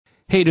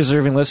Hey,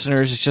 deserving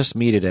listeners, it's just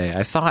me today.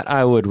 I thought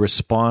I would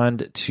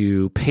respond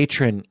to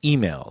patron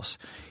emails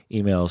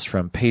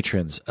from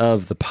patrons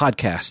of the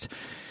podcast.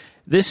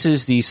 This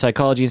is the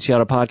Psychology in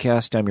Seattle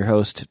podcast. I'm your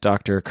host,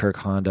 Dr. Kirk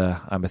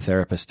Honda. I'm a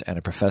therapist and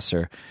a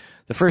professor.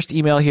 The first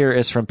email here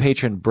is from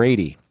patron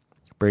Brady.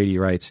 Brady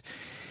writes,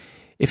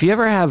 if you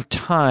ever have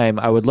time,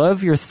 I would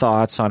love your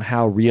thoughts on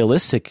how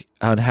realistic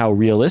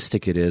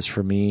it is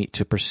for me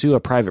to pursue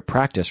a private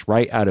practice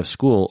right out of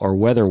school, or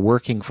whether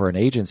working for an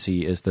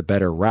agency is the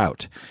better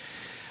route.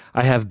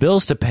 I have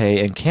bills to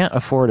pay and can't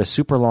afford a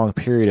super long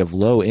period of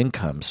low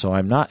income, so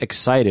I'm not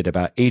excited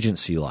about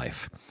agency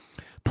life.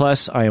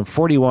 Plus, I am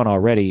 41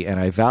 already,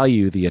 and I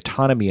value the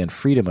autonomy and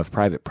freedom of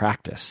private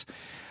practice.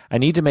 I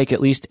need to make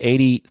at least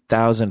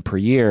 $80,000 per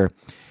year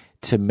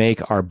to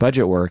make our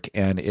budget work,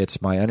 and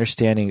it's my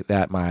understanding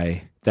that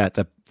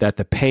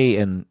the pay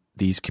in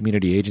these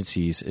community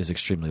agencies is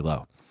extremely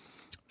low.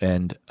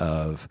 End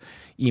of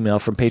email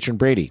from patron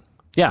Brady.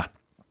 Yeah,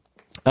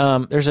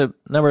 there's a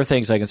number of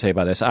things I can say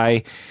about this.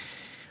 I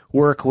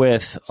work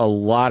with a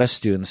lot of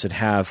students and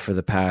have for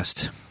the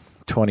past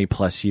 20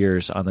 plus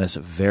years on this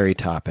very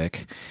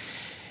topic.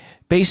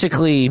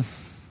 Basically,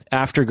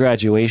 after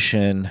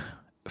graduation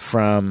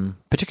from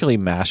particularly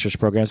master's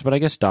programs, but I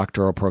guess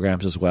doctoral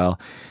programs as well,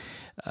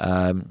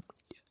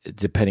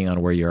 depending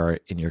on where you are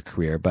in your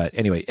career. But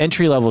anyway,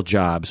 entry-level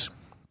jobs,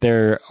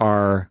 there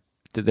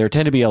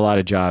tend to be a lot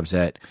of jobs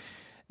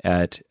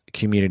at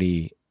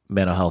community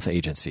mental health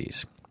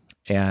agencies.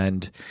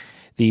 And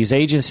these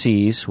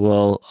agencies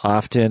will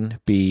often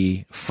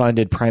be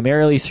funded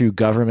primarily through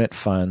government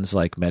funds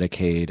like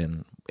Medicaid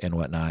and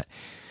whatnot.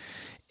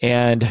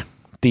 And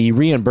the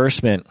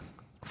reimbursement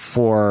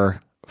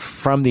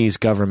from these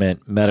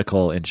government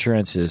medical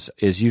insurances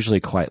is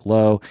usually quite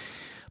low.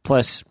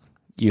 Plus,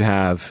 you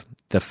have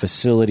the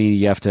facility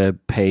you have to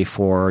pay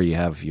for. You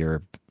have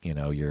your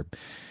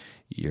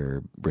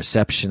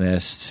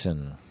receptionist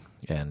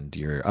and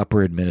your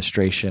upper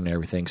administration and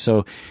everything.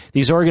 So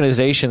these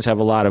organizations have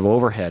a lot of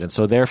overhead, and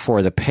so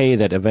therefore the pay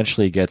that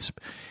eventually gets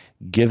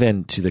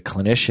given to the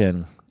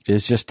clinician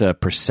is just a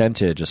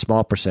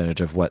small percentage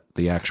of what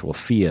the actual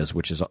fee is,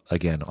 which is,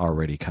 again,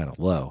 already kind of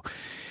low.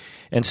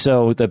 And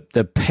so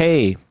the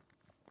pay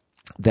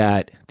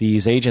that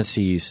these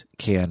agencies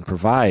can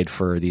provide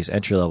for these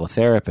entry-level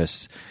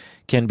therapists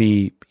can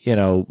be,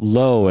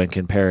 low in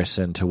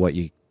comparison to what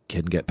you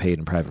can get paid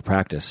in private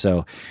practice.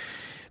 So,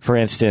 for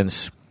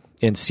instance,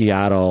 in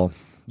Seattle,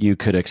 you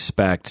could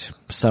expect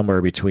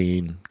somewhere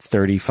between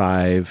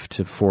 $35,000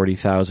 to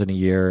 $40,000 a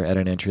year at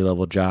an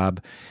entry-level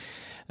job,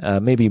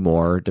 maybe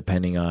more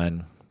depending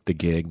on the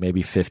gig.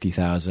 Maybe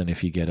 $50,000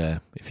 if you get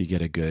a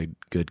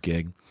good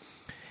gig.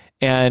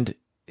 And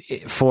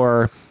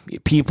for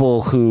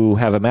people who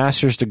have a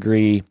master's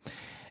degree,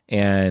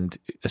 and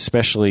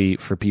especially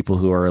for people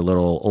who are a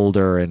little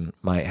older and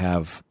might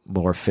have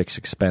more fixed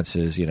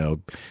expenses,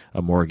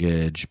 a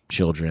mortgage,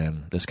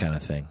 children, this kind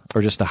of thing,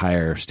 or just a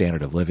higher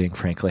standard of living,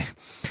 frankly,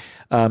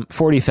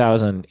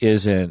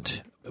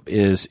 $40,000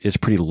 is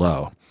pretty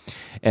low,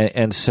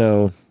 and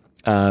so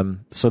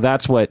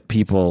that's what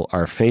people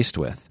are faced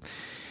with.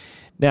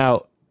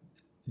 Now,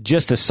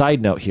 just a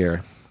side note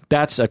here,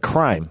 that's a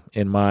crime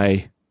in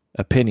my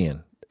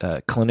opinion.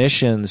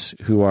 Clinicians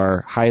who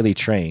are highly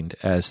trained,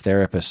 as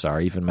therapists are,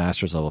 even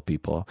master's level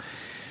people,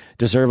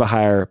 deserve a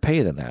higher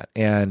pay than that.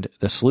 And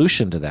the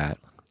solution to that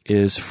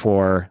is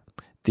for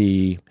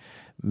the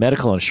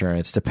medical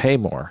insurance to pay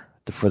more,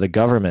 for the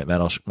government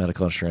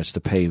medical insurance to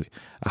pay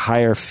a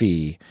higher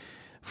fee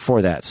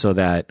for that, so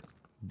that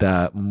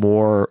the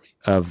more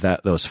of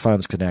those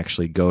funds can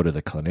actually go to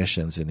the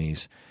clinicians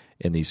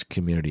in these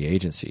community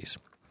agencies.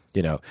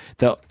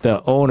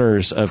 The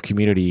owners of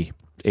community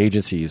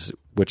agencies,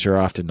 which are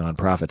often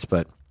nonprofits,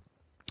 but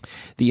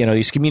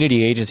these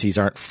community agencies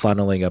aren't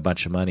funneling a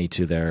bunch of money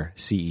to their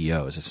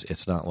CEOs.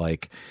 It's not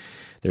like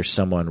there's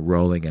someone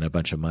rolling in a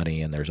bunch of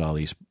money and there's all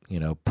these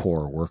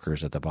poor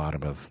workers at the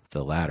bottom of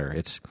the ladder.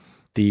 It's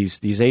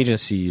these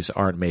agencies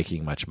aren't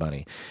making much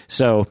money.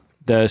 So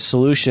the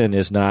solution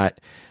is not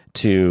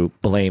to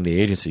blame the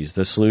agencies.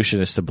 The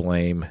solution is to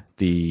blame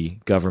the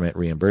government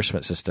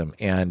reimbursement system,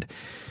 and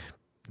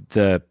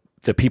the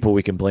people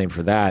we can blame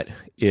for that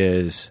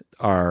is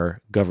our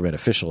government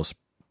officials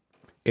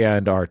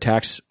and our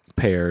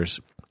taxpayers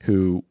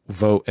who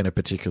vote in a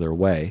particular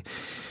way.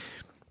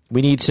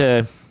 We need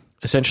to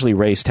essentially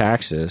raise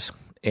taxes,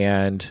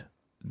 and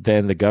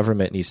then the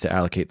government needs to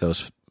allocate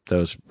those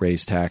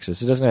raised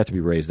taxes. It doesn't have to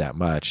be raised that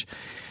much.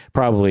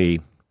 Probably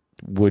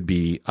would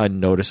be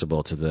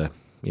unnoticeable to the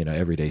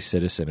everyday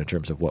citizen in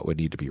terms of what would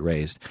need to be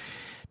raised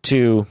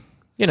to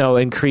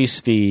increase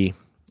the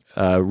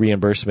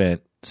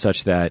reimbursement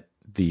such that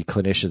the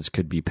clinicians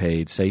could be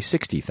paid, say,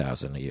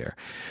 $60,000 a year,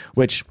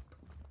 which,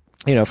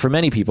 for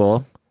many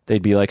people,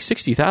 they'd be like,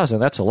 $60,000,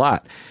 that's a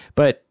lot.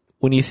 But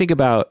when you think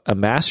about a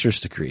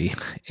master's degree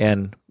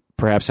and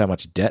perhaps how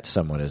much debt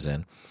someone is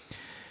in,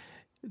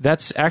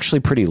 that's actually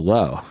pretty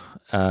low.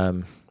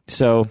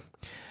 So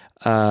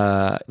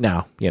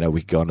now,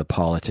 we could go into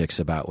politics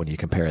about when you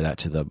compare that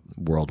to the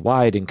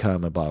worldwide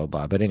income and blah, blah,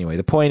 blah. But anyway,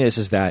 the point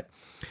is that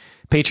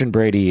Patron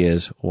Brady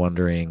is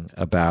wondering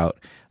about,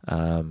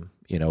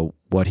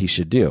 what he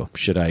should do.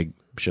 Should I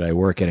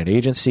work at an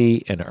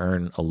agency and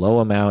earn a low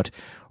amount,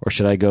 or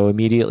should I go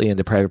immediately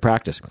into private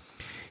practice?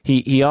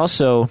 He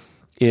also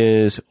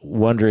is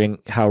wondering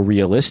how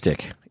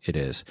realistic it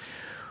is.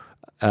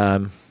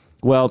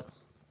 Well,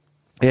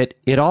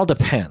 it all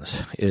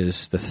depends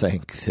is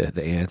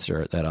the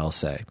answer that I'll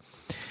say.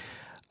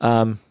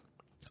 I'll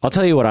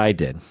tell you what I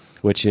did,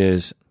 which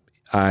is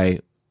I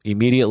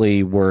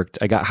immediately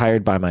I got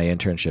hired by my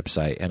internship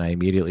site, and I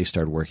immediately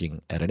started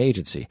working at an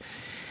agency.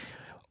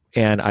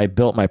 And I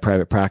built my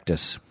private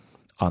practice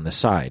on the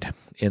side,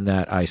 in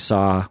that I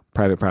saw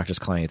private practice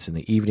clients in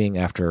the evening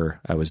after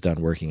I was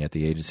done working at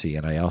the agency,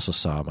 and I also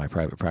saw my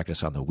private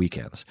practice on the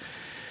weekends.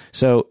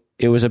 So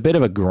it was a bit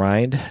of a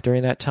grind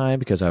during that time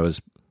because I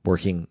was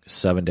working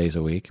 7 days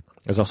a week.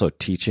 I was also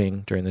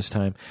teaching during this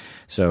time,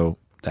 so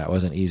that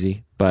wasn't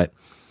easy. But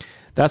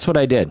that's what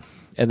I did.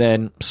 And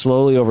then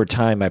slowly over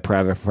time, my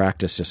private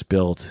practice just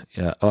built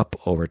up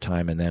over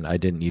time, and then I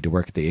didn't need to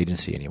work at the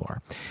agency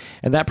anymore.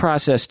 And that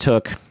process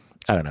took,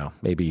 I don't know,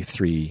 maybe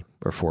 3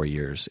 or 4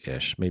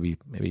 years-ish, maybe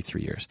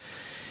 3 years.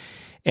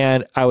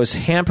 And I was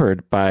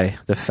hampered by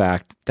the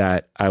fact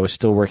that I was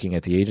still working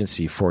at the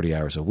agency 40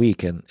 hours a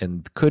week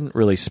and couldn't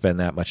really spend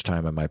that much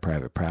time on my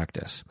private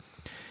practice.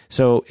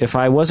 So if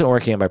I wasn't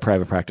working at my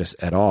private practice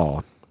at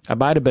all, I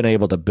might have been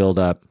able to build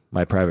up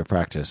my private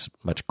practice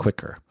much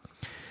quicker.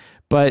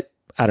 But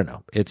I don't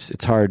know.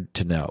 It's hard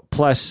to know.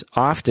 Plus,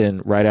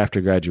 often right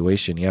after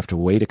graduation, you have to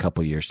wait a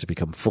couple years to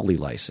become fully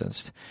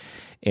licensed.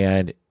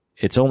 And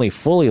it's only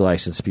fully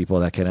licensed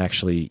people that can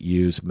actually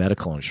use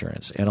medical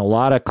insurance. And a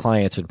lot of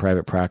clients in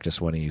private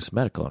practice want to use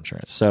medical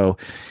insurance. So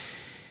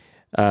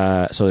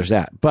there's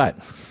that. But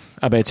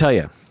I'm going to tell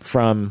you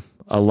from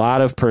a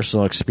lot of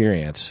personal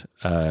experience,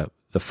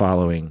 the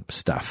following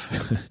stuff.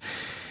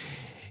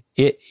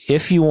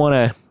 If you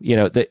want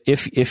to,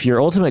 if your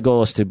ultimate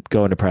goal is to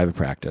go into private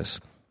practice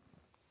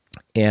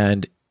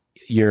and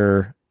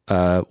you're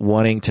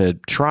wanting to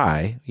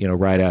try,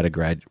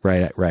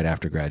 right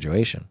after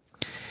graduation,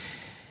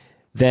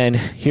 then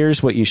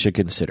here's what you should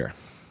consider.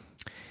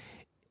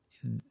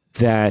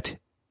 That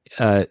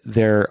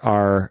there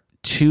are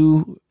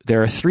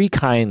 3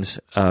 kinds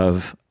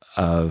of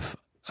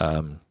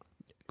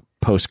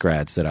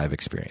postgrads that I've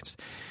experienced.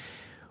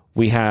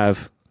 We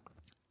have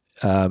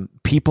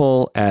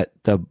people at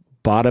the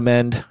bottom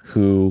end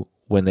who,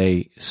 when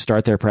they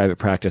start their private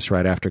practice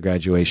right after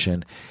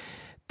graduation,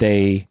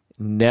 they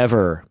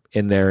never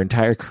in their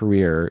entire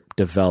career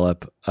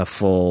develop a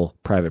full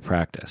private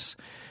practice.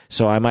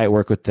 So I might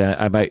work with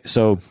them.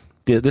 So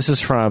this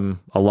is from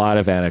a lot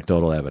of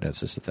anecdotal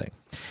evidence is the thing.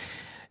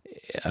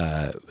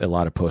 A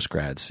lot of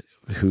postgrads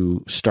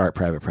who start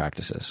private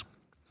practices.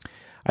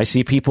 I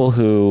see people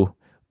who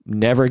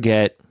never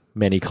get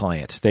many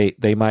clients.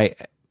 They might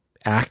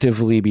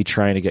actively be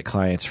trying to get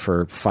clients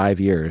for 5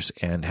 years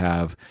and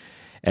have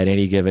at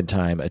any given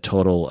time a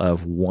total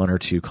of 1 or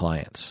 2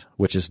 clients,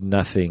 which is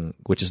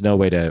no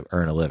way to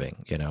earn a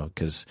living,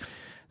 because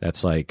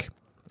that's like,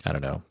 I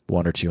don't know,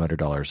 $100 or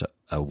 $200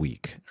 a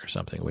week or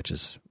something, which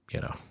is,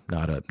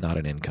 not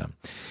an income.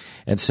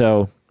 And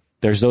so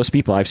there's those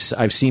people. I've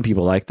seen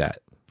people like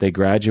that. They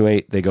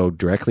graduate, they go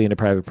directly into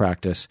private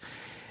practice,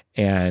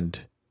 and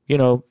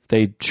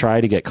they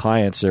try to get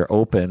clients. They're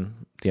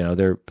open. They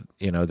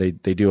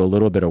do a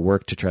little bit of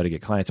work to try to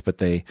get clients, but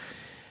their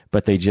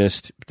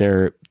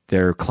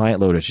client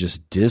load is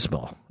just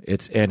dismal.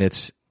 It's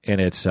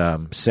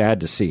sad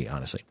to see,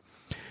 honestly.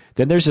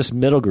 Then there's this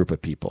middle group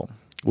of people,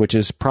 which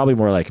is probably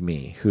more like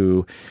me,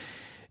 who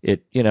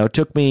it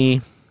took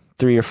me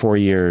 3 or 4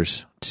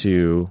 years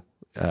to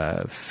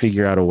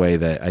figure out a way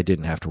that I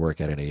didn't have to work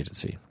at an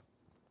agency.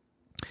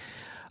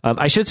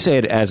 I should say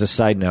it as a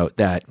side note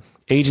that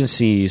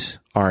agencies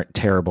aren't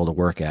terrible to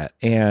work at,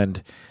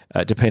 and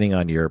depending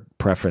on your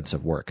preference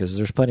of work, because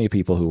there's plenty of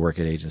people who work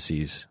at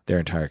agencies their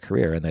entire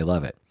career and they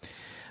love it.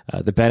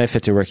 The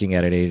benefit to working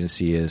at an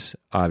agency is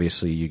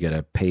obviously you get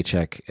a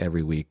paycheck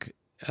every week,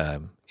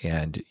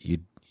 and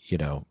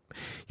you're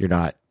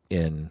not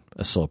in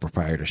a sole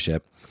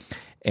proprietorship,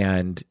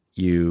 and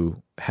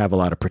you have a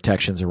lot of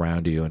protections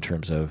around you in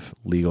terms of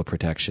legal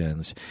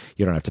protections.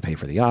 You don't have to pay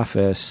for the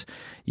office.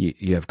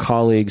 You have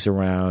colleagues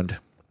around.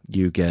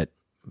 You get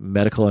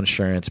medical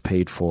insurance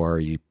paid for.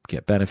 You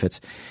get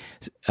benefits.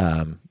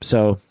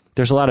 So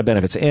there's a lot of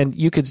benefits, and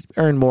you could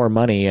earn more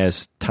money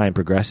as time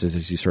progresses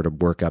as you sort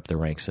of work up the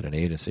ranks at an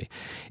agency.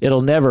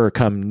 It'll never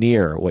come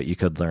near what you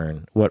could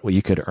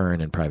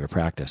earn in private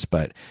practice,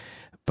 but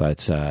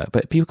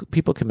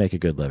people can make a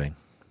good living.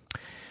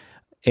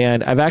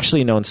 And I've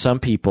actually known some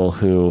people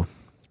who,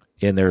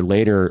 in their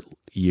later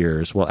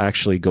years, will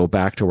actually go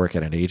back to work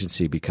at an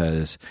agency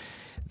because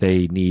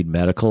they need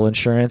medical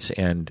insurance.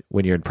 And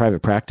when you're in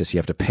private practice, you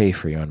have to pay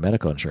for your own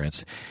medical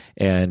insurance.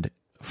 And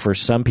for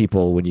some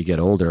people, when you get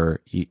older,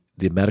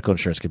 the medical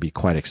insurance can be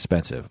quite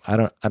expensive. I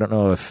don't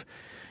know if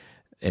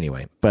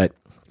anyway, but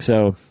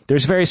So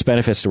there's various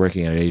benefits to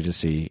working at an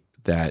agency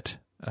that,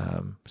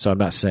 so I'm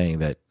not saying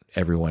that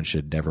everyone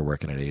should never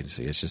work in an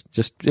agency. It's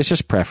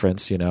just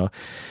preference,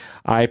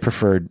 I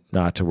preferred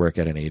not to work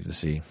at an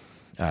agency.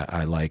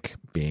 I like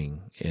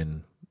being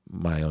in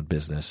my own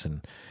business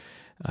and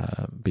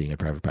being in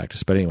private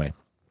practice. But anyway,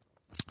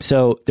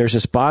 so there's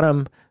this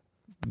bottom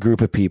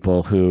group of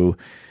people who,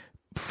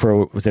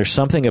 there's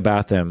something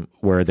about them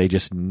where they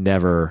just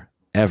never,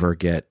 ever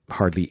get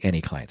hardly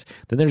any clients.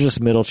 Then there's this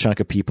middle chunk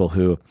of people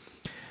who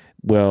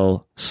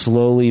will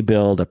slowly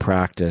build a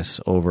practice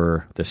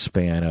over the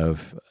span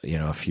of,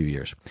 a few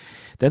years.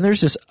 Then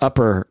there's this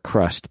upper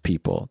crust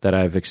people that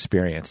I've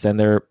experienced, and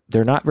they're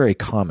not very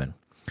common.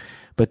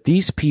 But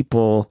these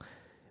people,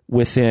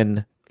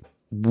 within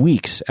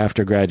weeks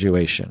after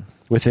graduation,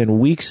 within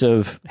weeks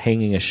of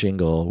hanging a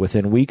shingle,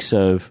 within weeks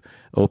of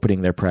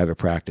opening their private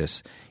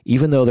practice,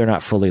 even though they're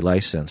not fully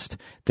licensed,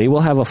 they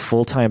will have a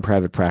full-time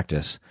private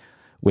practice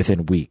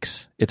within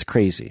weeks. It's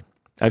crazy.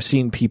 I've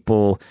seen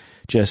people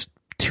just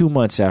 2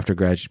 months after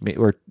graduation,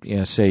 or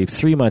say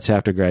 3 months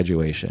after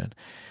graduation,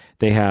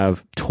 they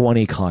have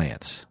 20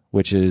 clients,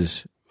 which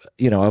is,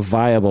 a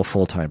viable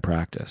full-time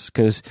practice.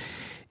 Because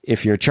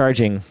if you're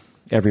charging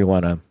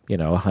everyone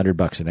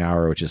 $100 an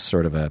hour, which is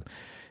sort of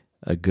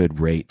a good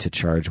rate to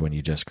charge when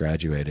you just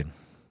graduated,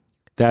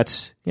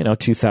 that's,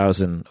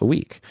 $2,000 a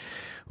week,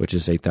 which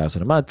is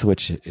 $8,000 a month,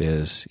 which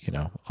is,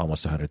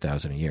 almost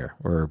 $100,000 a year,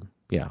 or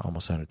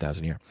almost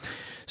 $100,000 a year.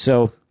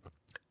 So,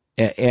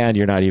 and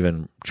you're not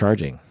even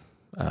charging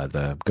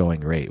the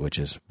going rate, which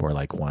is more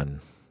like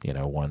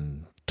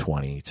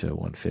 120 to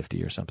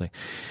 150 or something.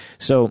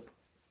 So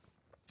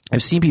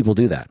I've seen people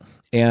do that.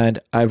 And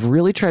I've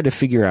really tried to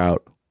figure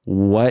out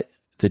what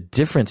the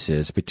difference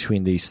is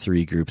between these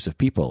three groups of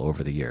people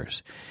over the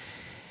years.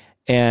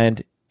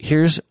 And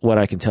here's what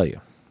I can tell you.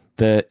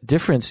 The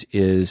difference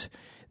is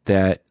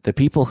that the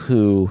people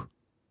who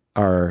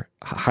are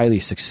highly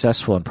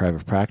successful in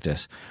private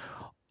practice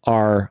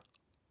are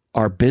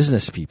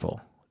business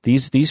people.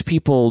 These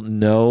people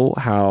know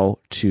how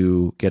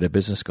to get a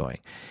business going,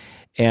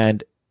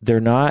 and they're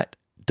not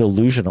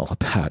delusional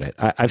about it.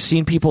 I've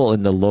seen people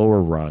in the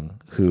lower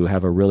rung who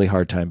have a really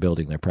hard time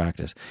building their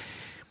practice.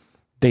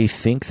 They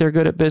think they're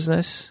good at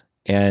business,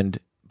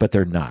 but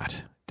they're not.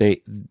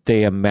 They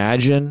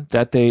imagine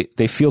that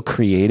they feel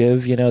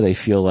creative. They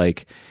feel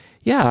like,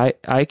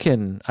 I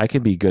can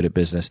be good at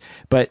business,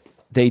 but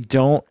they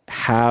don't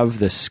have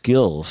the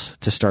skills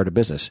to start a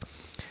business.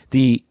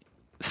 The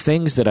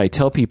things that I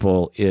tell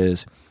people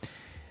is,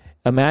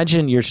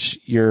 imagine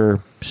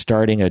you're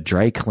starting a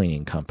dry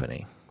cleaning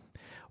company,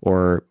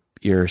 or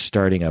you're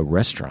starting a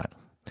restaurant.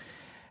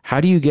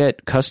 How do you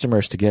get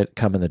customers to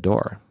come in the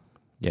door?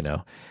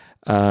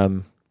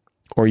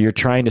 Or you're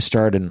trying to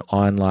start an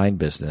online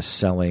business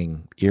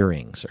selling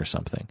earrings or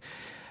something.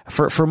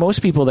 For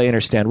most people, they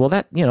understand, well,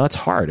 that, it's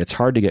hard. It's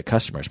hard to get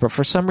customers. But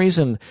for some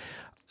reason,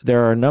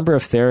 there are a number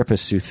of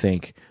therapists who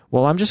think,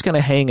 well, I'm just going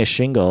to hang a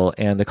shingle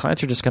and the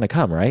clients are just going to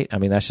come, right? I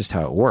mean, that's just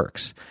how it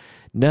works.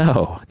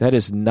 No, that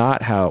is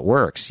not how it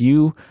works.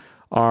 You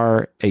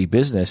are a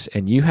business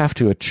and you have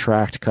to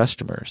attract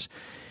customers.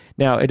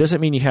 Now, it doesn't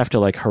mean you have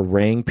to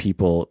harangue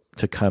people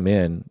to come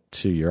in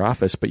to your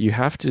office, but you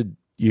have to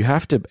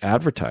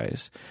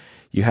advertise.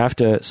 You have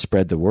to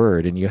spread the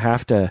word, and you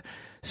have to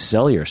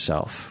sell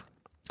yourself.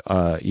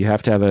 You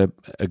have to have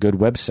a good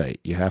website.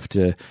 You have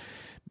to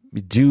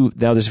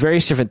now there's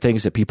various different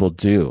things that people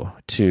do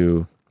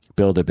to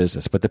build a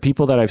business, but the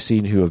people that I've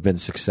seen who have been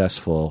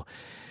successful,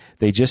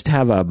 they just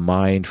have a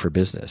mind for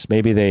business.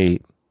 Maybe they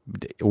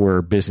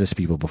were business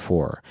people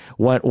before.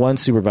 One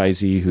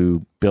supervisee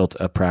who built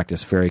a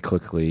practice very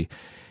quickly,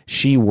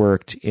 she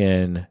worked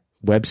in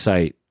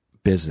website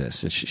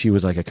business. She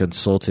was like a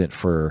consultant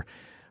for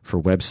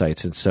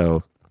websites. And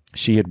so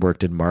she had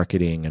worked in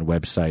marketing and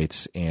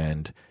websites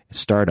and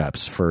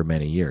startups for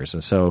many years.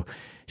 And so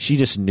she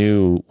just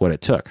knew what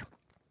it took.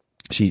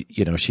 She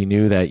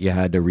knew that you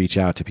had to reach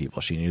out to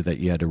people. She knew that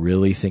you had to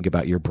really think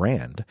about your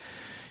brand.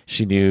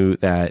 She knew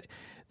that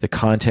the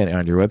content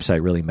on your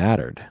website really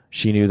mattered.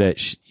 She knew that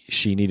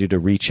she needed to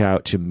reach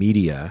out to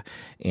media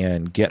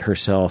and get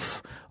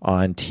herself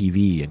on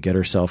TV and get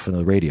herself on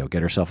the radio,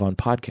 get herself on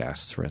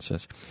podcasts, for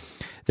instance.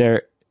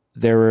 There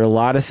were a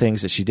lot of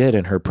things that she did,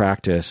 and her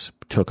practice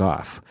took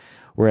off.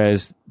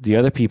 Whereas the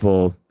other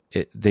people,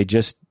 they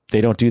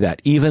don't do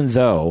that. Even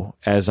though,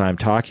 as I'm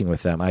talking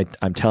with them,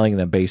 I'm telling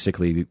them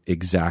basically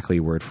exactly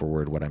word for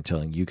word what I'm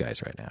telling you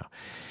guys right now.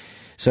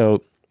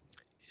 So,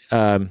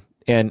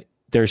 and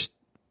there's,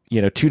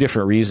 two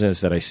different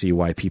reasons that I see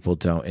why people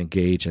don't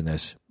engage in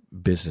this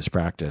business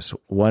practice.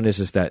 One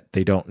is that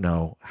they don't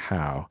know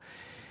how.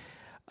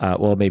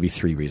 Well, maybe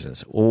three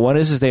reasons. Well, one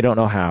is they don't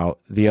know how.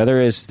 The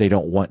other is they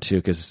don't want to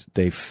because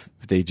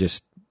they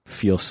just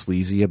feel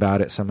sleazy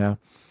about it somehow.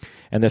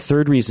 And the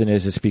third reason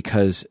is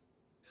because,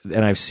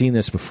 and I've seen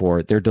this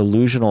before, they're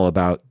delusional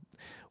about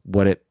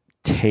what it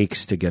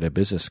takes to get a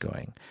business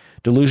going.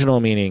 Delusional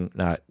meaning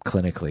not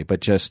clinically,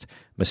 but just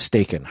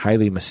mistaken,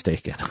 highly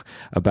mistaken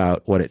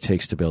about what it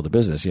takes to build a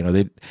business.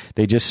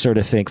 They just sort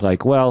of think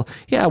like, well,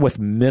 yeah, with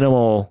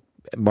minimal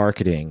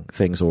marketing,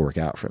 things will work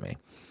out for me.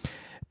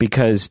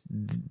 Because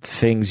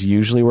things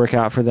usually work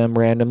out for them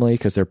randomly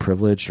because they're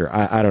privileged, or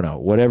I don't know,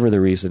 whatever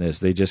the reason is,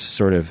 they just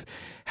sort of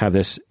have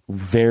this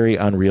very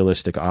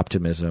unrealistic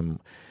optimism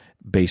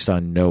based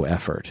on no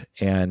effort.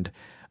 And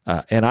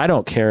I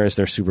don't care as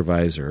their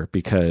supervisor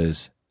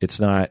because it's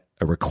not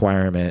a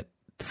requirement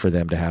for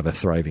them to have a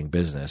thriving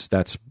business.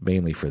 That's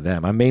mainly for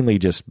them. I'm mainly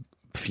just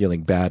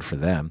feeling bad for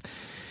them.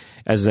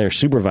 As their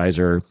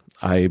supervisor,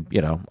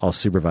 I'll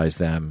supervise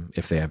them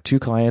if they have 2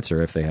 clients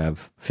or if they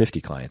have 50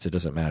 clients. It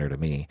doesn't matter to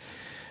me.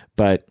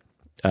 But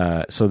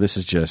so this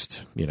is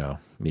just,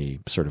 me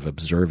sort of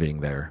observing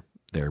their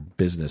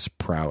business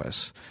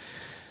prowess.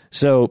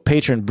 So,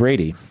 Patron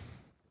Brady,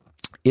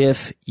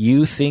 if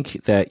you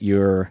think that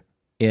you're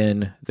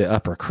in the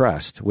upper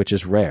crust, which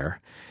is rare,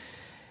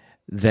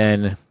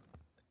 then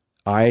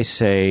I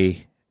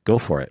say go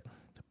for it.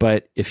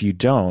 But if you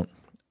don't,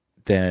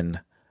 then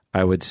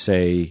I would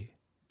say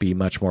be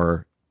much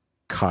more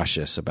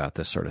cautious about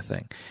this sort of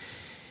thing.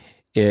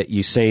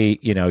 You say,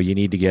 you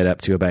need to get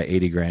up to about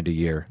 80 grand a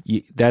year.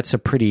 That's a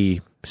pretty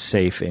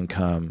safe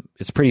income.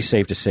 It's pretty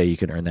safe to say you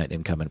can earn that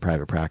income in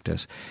private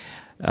practice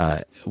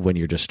when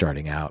you're just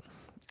starting out.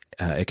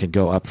 It can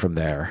go up from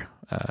there,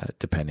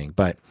 depending.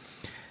 But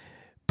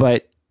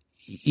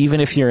even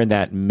if you're in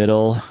that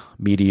middle,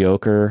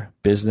 mediocre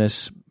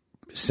business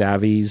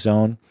savvy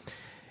zone,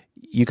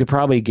 you could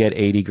probably get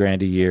 80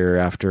 grand a year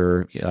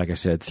after, like I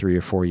said, 3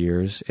 or 4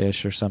 years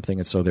ish or something.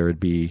 And so there would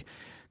be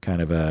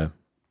kind of a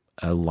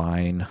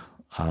line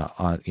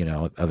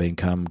of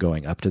income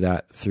going up to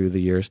that through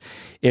the years.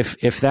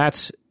 If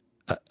that's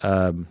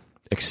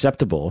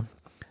acceptable,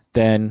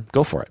 then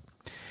go for it.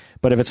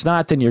 But if it's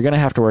not, then you're going to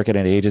have to work at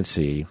an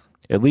agency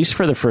at least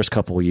for the first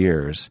couple of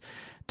years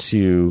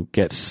to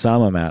get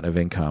some amount of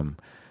income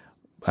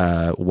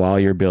while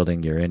you're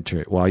building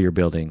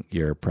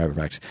your private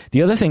practice.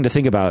 The other thing to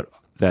think about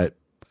that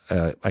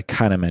I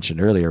kind of mentioned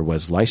earlier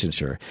was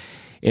licensure.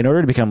 In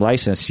order to become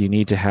licensed, you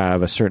need to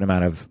have a certain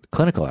amount of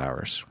clinical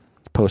hours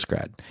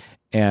post-grad.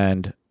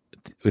 And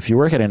if you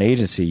work at an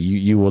agency,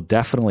 you will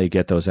definitely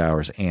get those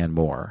hours and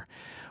more.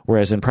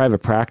 Whereas in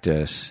private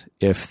practice,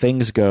 if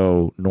things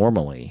go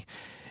normally,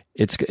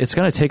 it's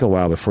going to take a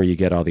while before you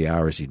get all the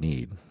hours you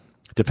need,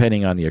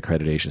 depending on the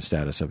accreditation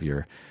status of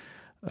your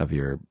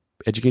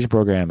education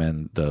program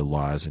and the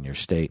laws in your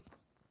state.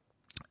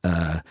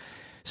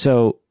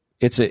 So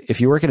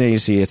if you work at an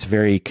agency, it's a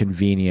very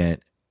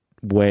convenient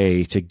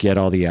way to get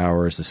all the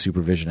hours, the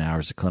supervision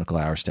hours, the clinical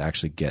hours to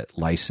actually get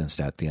licensed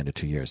at the end of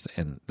 2 years.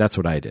 And that's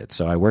what I did.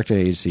 So I worked at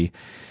an agency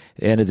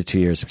at the end of the 2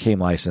 years, became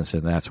licensed,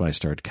 and that's when I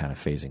started kind of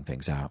phasing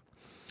things out.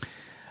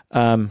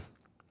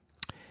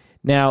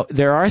 Now,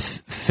 there are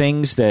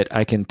things that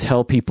I can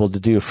tell people to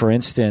do. For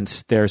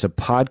instance, there's a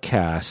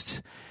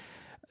podcast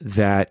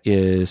that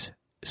is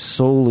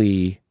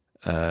solely,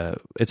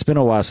 it's been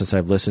a while since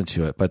I've listened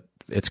to it, but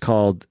it's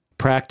called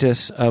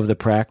Practice of the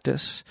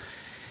Practice.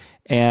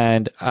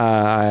 And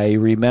I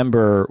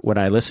remember when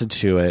I listened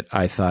to it,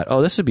 I thought,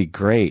 oh, this would be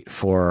great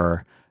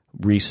for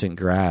recent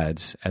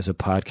grads as a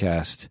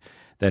podcast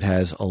that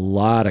has a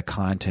lot of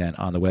content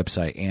on the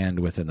website and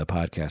within the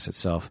podcast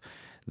itself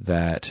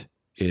that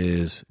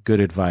is good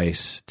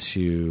advice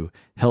to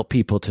help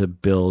people to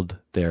build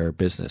their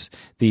business.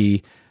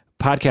 The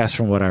podcast,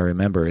 from what I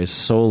remember, is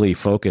solely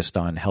focused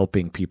on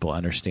helping people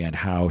understand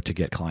how to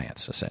get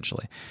clients,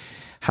 essentially,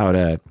 how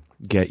to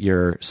get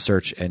your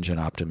search engine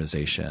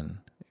optimization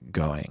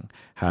going,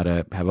 how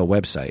to have a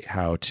website,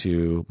 how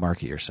to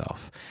market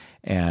yourself.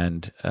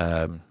 And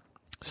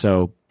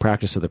so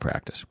Practice of the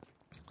Practice.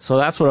 So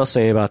that's what I'll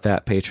say about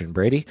that, Patron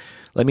Brady.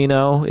 Let me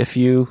know if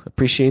you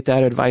appreciate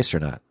that advice or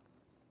not.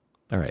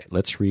 All right,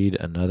 let's read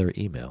another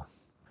email.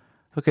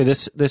 Okay,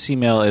 this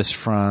email is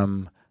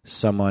from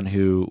someone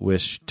who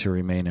wished to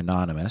remain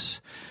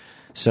anonymous.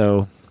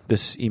 So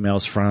this email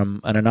is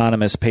from an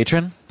anonymous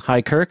patron.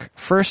 Hi, Kirk.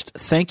 First,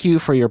 thank you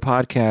for your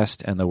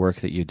podcast and the work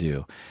that you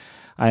do.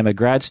 I am a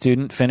grad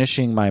student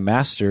finishing my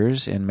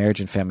master's in marriage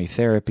and family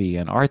therapy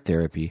and art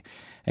therapy,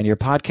 and your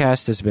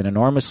podcast has been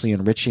enormously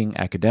enriching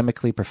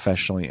academically,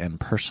 professionally, and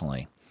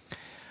personally.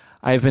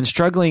 I have been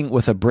struggling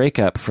with a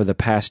breakup for the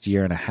past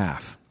year and a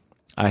half.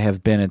 I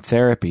have been in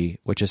therapy,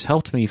 which has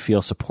helped me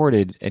feel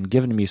supported and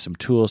given me some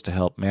tools to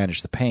help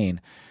manage the pain.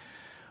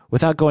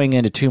 Without going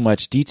into too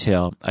much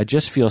detail, I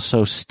just feel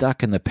so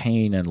stuck in the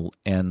pain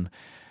and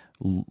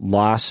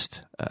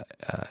lost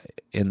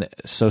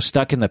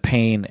stuck in the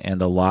pain and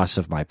the loss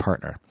of my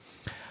partner.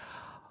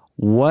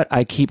 What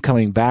I keep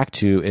coming back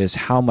to is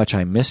how much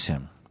I miss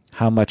him,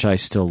 how much I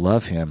still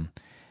love him,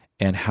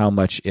 and how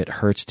much it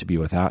hurts to be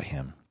without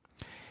him.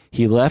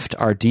 He left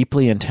our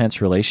deeply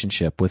intense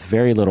relationship with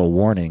very little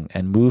warning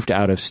and moved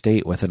out of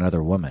state with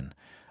another woman.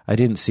 I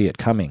didn't see it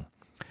coming.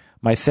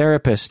 My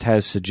therapist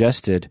has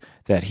suggested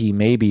that he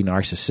may be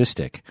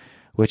narcissistic,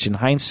 which in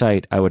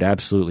hindsight I would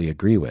absolutely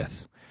agree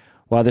with.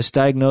 While this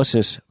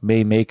diagnosis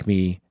may make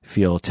me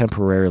feel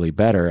temporarily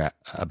better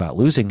about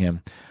losing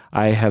him,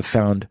 I have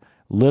found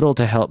little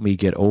to help me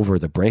get over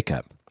the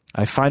breakup.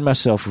 I find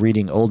myself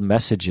reading old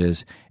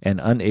messages and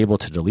unable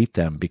to delete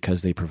them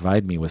because they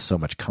provide me with so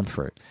much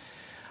comfort.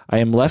 I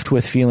am left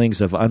with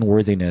feelings of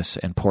unworthiness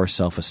and poor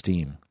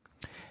self-esteem.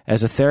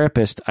 As a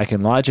therapist, I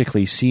can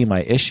logically see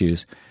my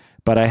issues,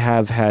 but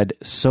I've had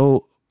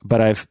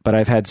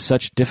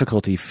such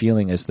difficulty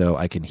feeling as though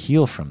I can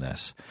heal from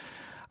this.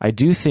 I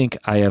do think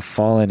I have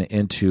fallen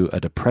into a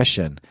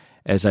depression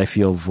as I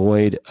feel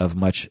void of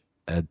much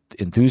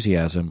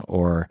enthusiasm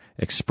or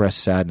express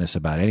sadness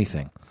about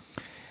anything.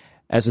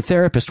 As a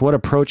therapist, what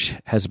approach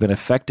has been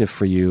effective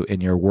for you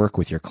in your work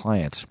with your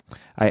clients?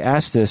 I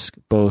ask this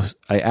both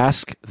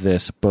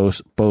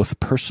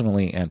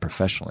personally and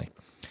professionally.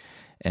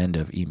 End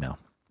of email.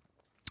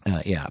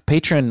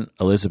 Patron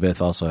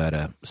Elizabeth also had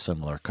a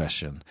similar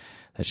question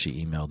that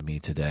she emailed me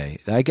today.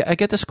 I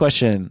get this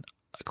question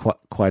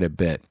quite a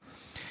bit.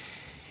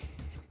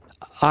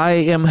 I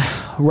am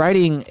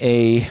writing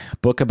a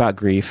book about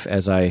grief,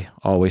 as I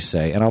always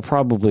say, and I'll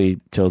probably,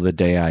 till the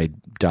day I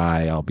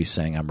die, I'll be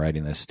saying I'm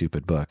writing this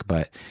stupid book.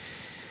 But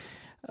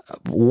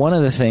one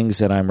of the things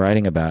that I'm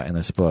writing about in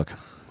this book,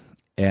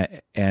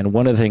 and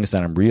one of the things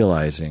that I'm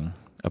realizing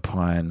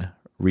upon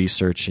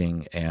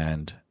researching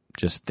and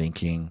just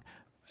thinking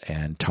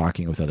and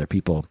talking with other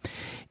people,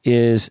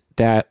 is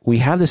that we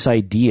have this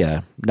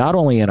idea, not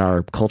only in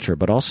our culture,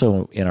 but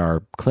also in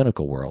our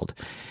clinical world,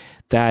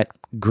 that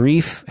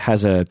grief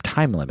has a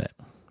time limit.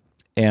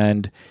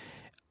 And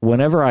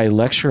whenever I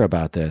lecture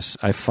about this,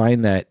 I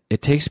find that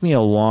it takes me a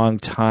long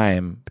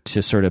time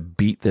to sort of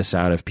beat this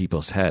out of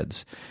people's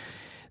heads.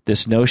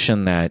 This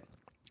notion that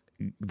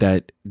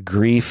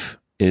grief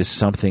is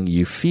something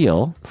you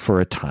feel for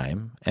a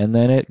time and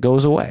then it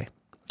goes away.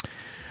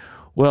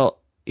 Well,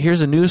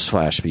 here's a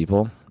newsflash,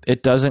 people.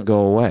 It doesn't go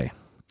away.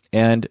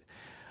 And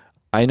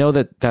I know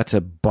that that's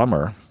a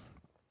bummer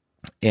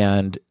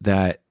and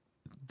that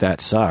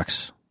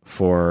sucks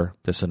for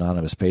this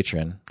anonymous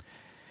patron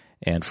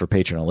and for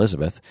patron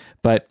Elizabeth.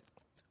 But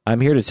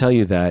I'm here to tell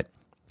you that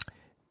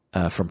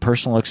from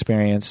personal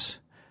experience,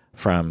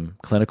 from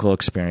clinical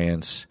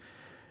experience,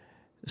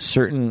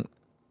 certain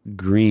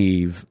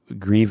grief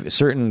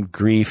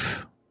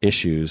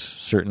issues,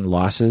 certain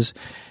losses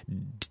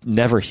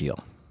never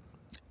heal.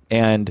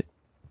 And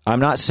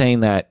I'm not saying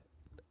that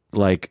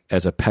like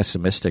as a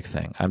pessimistic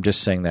thing. I'm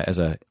just saying that as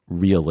a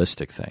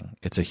realistic thing.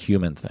 It's a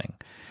human thing.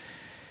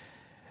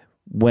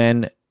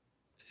 When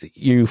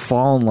you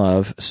fall in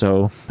love,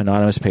 so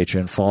anonymous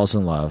patron falls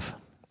in love,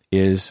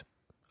 is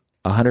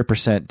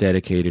 100%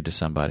 dedicated to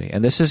somebody.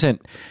 And this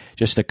isn't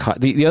just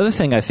the other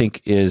thing I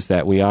think is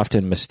that we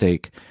often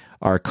mistake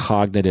our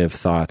cognitive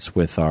thoughts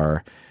with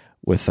our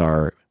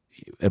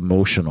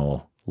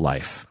emotional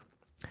life.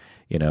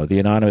 You know, the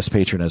anonymous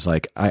patron is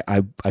like,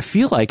 I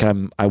feel like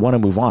I want to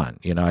move on.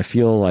 You know, I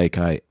feel like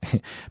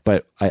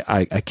but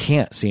I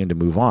can't seem to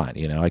move on.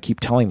 You know, I keep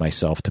telling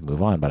myself to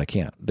move on, but I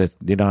can't. The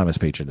anonymous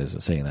patron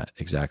isn't saying that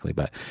exactly,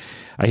 but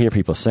I hear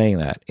people saying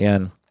that.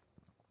 And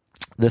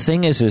the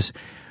thing is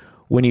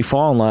when you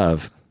fall in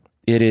love,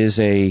 it is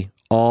a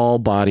all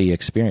body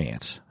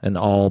experience, an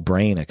all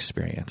brain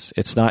experience.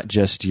 It's not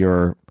just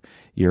your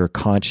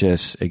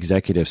conscious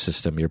executive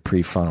system, your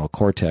prefrontal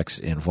cortex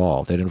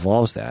involved. It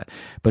involves that,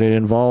 but it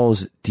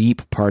involves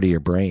deep part of your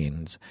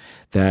brains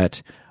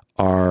that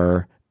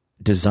are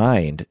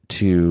designed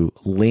to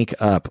link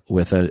up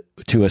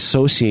to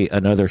associate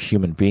another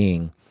human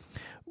being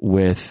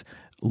with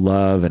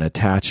love and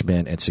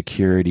attachment and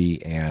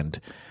security and,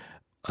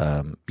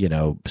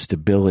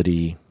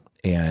 stability,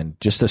 and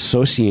just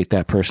associate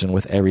that person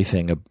with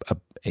everything,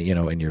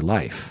 in your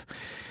life.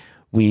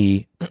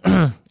 We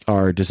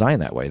are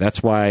designed that way.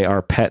 That's why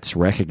our pets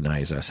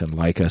recognize us and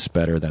like us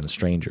better than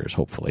strangers,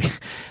 hopefully.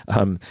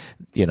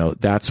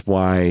 That's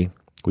why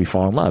we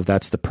fall in love.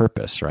 That's the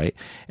purpose, right?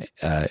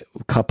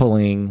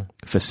 Coupling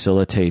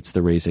facilitates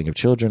the raising of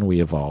children. We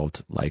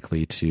evolved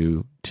likely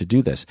to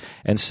do this.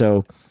 And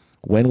so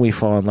when we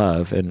fall in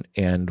love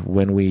and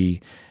when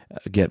we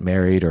get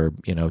married or,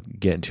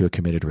 get into a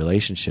committed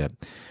relationship,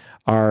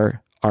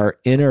 our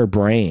inner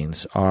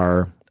brains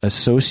are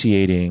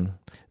associating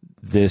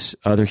this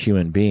other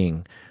human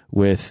being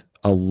with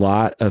a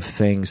lot of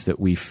things that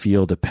we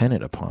feel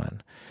dependent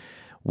upon.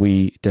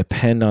 We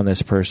depend on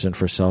this person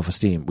for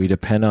self-esteem. We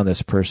depend on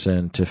this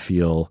person to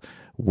feel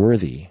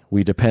worthy.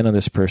 We depend on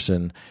this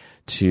person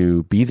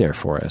to be there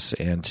for us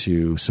and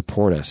to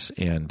support us,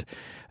 and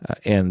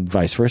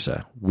vice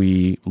versa.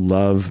 We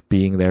love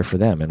being there for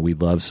them, and we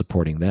love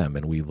supporting them,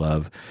 and we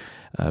love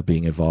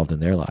being involved in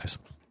their lives.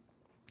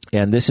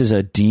 And this is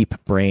a deep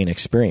brain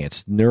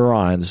experience.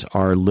 Neurons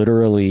are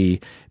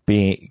literally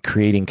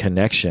creating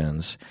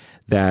connections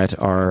that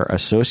are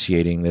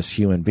associating this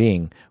human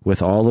being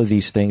with all of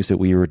these things that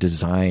we were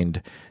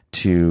designed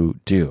to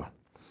do.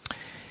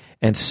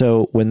 And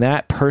so when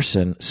that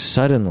person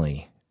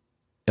suddenly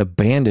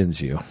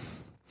abandons you,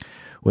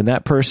 when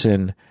that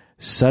person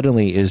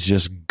suddenly is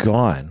just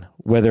gone,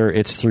 whether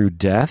it's through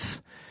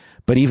death,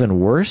 But even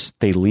worse,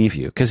 they leave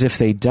you. Because if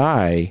they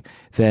die,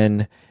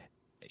 then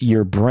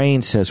your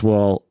brain says,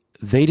 well,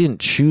 they didn't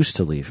choose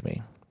to leave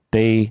me.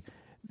 The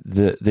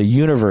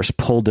universe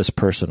pulled this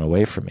person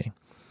away from me.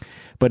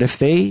 But if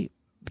they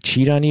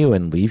cheat on you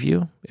and leave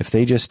you, if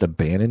they just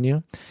abandon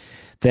you,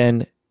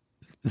 then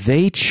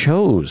they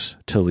chose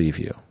to leave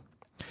you.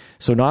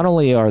 So not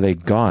only are they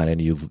gone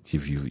and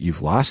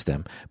you've lost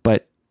them,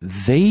 but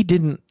they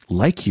didn't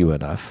like you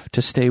enough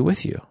to stay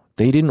with you.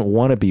 They didn't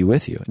want to be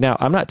with you. Now,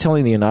 I'm not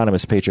telling the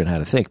anonymous patron how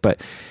to think,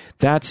 but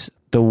that's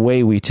the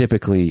way we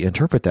typically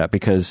interpret that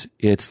because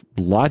it's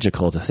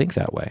logical to think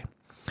that way.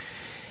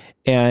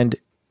 And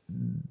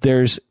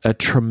there's a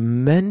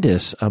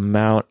tremendous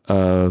amount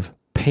of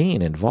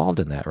pain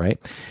involved in that, right?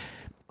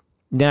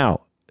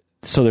 Now,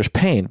 so there's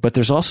pain, but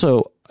there's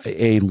also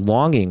a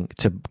longing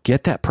to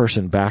get that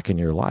person back in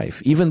your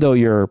life. Even though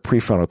your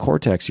prefrontal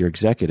cortex, your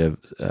executive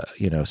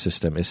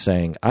system is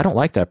saying, I don't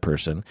like that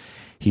person.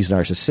 He's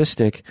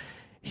narcissistic.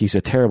 He's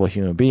a terrible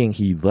human being.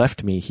 He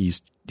left me.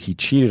 He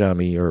cheated on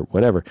me or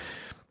whatever.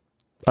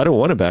 I don't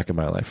want him back in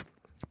my life.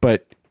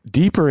 But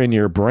deeper in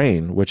your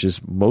brain, which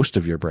is most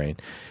of your brain,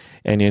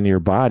 and in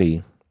your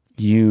body,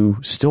 you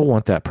still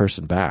want that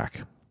person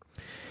back.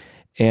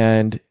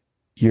 And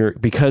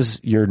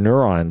because your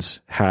neurons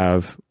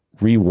have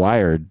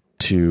rewired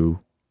to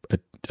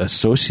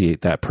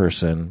associate that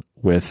person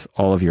with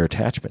all of your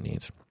attachment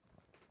needs.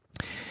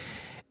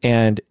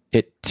 And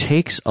it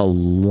takes a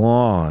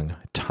long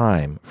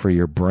time for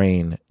your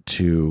brain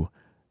to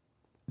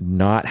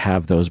not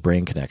have those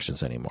brain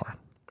connections anymore,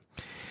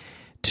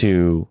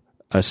 to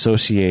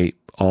associate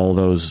all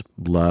those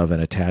love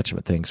and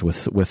attachment things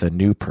with a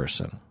new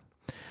person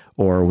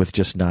or with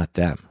just not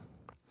them.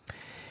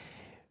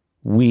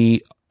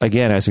 We,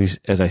 again,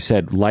 as I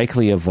said,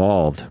 likely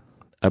evolved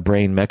a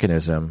brain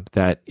mechanism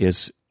that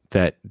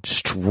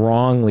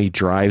strongly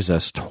drives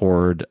us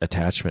toward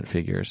attachment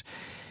figures.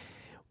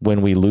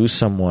 When we lose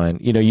someone,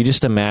 you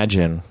just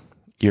imagine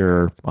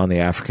you're on the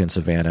African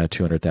savannah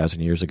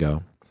 200,000 years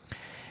ago,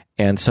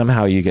 and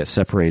somehow you get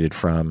separated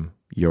from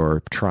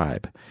your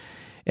tribe.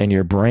 And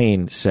your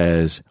brain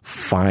says,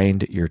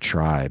 find your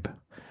tribe,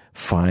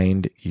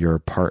 find your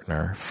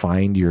partner,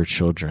 find your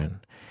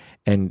children.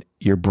 And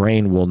your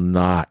brain will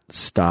not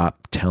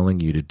stop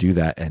telling you to do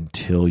that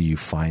until you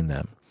find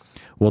them.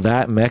 Well,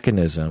 that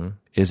mechanism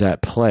is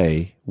at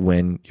play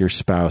when your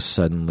spouse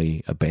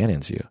suddenly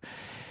abandons you,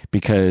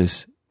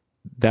 because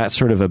that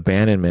sort of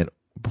abandonment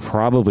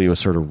probably was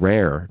sort of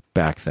rare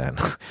back then,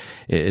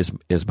 is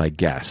my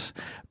guess.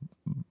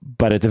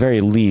 But at the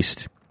very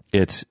least,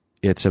 it's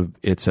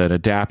an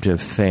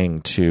adaptive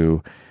thing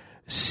to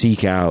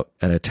seek out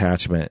an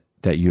attachment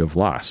that you have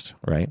lost,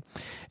 right?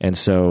 And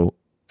so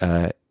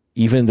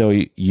even though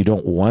you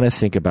don't want to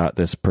think about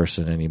this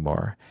person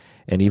anymore,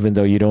 and even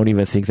though you don't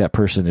even think that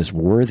person is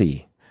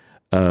worthy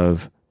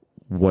of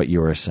what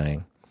you are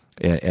saying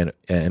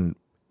and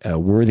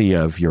worthy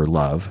of your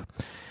love,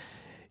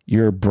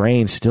 your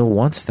brain still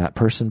wants that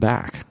person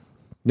back.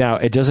 Now,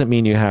 it doesn't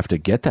mean you have to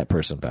get that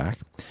person back.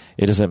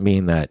 It doesn't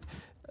mean that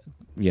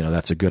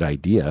that's a good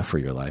idea for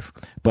your life.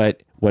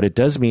 But what it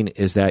does mean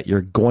is that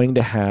you're going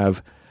to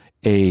have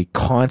a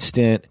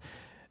constant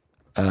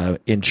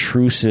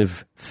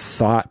intrusive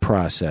thought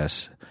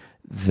process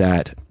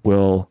that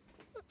will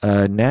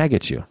nag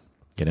at you.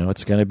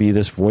 It's going to be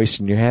this voice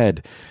in your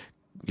head.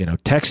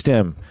 Text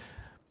him.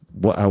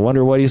 I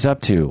wonder what he's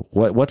up to.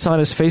 What's on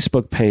his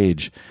Facebook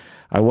page?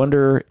 I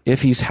wonder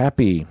if he's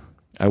happy.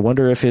 I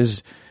wonder if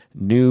his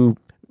new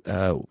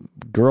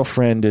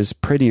girlfriend is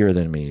prettier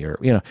than me. Or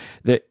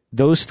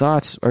those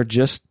thoughts are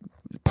just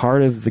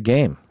part of the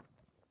game,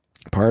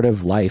 part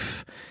of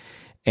life,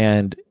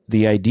 and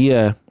the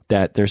idea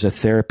that there's a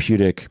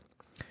therapeutic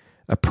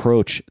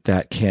approach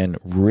that can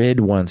rid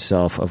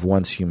oneself of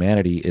one's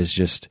humanity is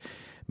just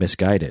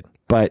misguided.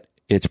 But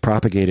it's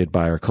propagated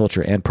by our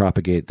culture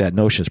that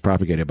notion is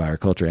propagated by our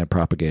culture and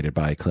propagated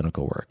by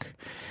clinical work.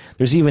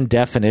 There's even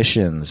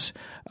definitions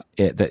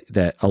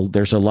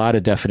there's a lot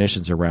of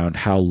definitions around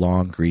how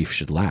long grief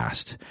should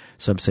last.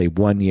 Some say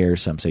 1 year,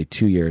 some say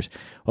 2 years.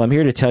 Well, I'm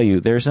here to tell you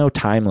there's no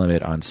time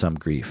limit on some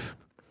grief.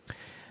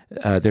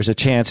 There's a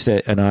chance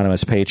that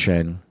anonymous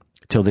patron,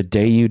 till the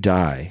day you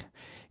die,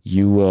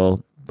 you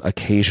will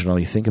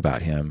occasionally think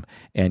about him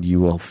and you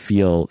will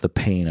feel the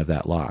pain of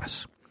that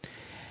loss.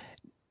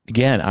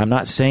 Again, I'm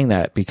not saying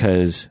that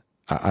because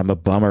I'm a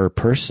bummer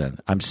person.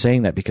 I'm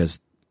saying that because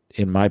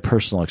in my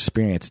personal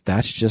experience,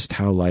 that's just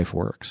how life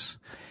works.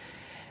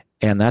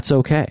 And that's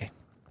okay.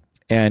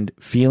 And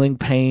feeling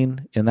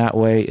pain in that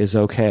way is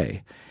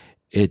okay.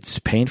 It's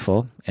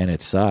painful and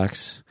it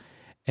sucks.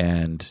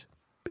 And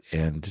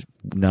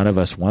none of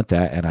us want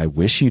that. And I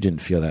wish you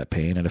didn't feel that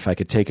pain. And if I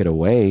could take it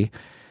away,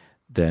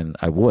 then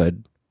I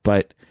would.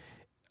 But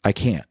I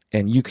can't,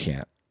 and you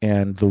can't.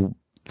 And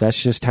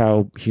that's just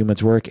how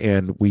humans work,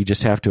 and we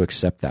just have to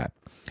accept that.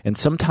 And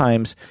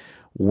sometimes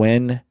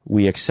when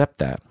we accept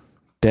that,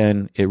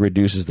 then it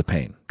reduces the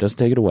pain. Doesn't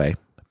take it away,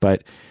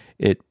 but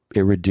it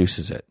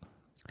reduces it.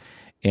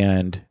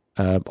 And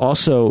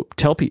Also,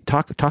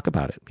 talk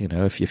about it.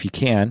 If you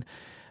can,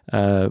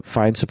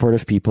 find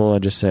supportive people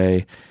and just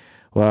say,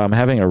 well, I'm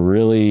having a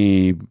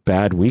really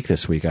bad week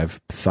this week. I've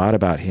thought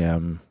about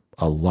him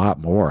a lot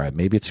more.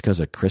 Maybe it's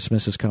because of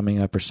Christmas is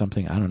coming up or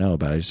something. I don't know,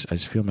 but I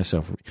just feel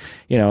myself,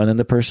 and then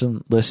the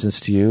person listens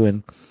to you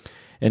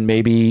and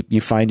maybe you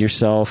find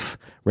yourself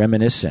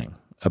reminiscing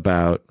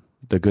about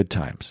the good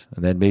times.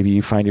 And then maybe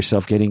you find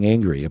yourself getting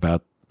angry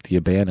about the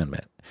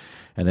abandonment.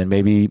 And then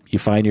maybe you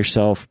find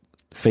yourself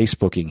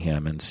Facebooking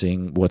him and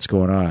seeing what's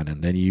going on.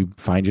 And then you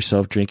find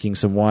yourself drinking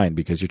some wine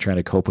because you're trying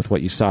to cope with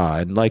what you saw.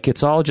 And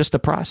it's all just a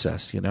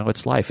process,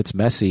 it's life. It's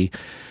messy.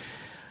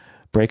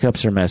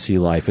 Breakups are messy.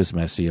 Life is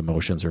messy.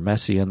 Emotions are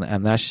messy.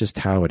 And that's just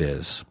how it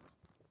is.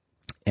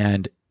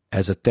 And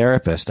as a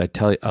therapist, I'll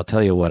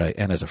tell you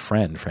and as a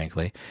friend,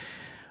 frankly,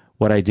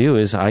 what I do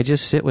is I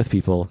just sit with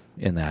people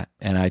in that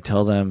and I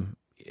tell them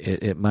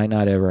it might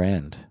not ever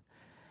end.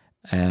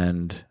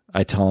 And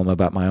I tell them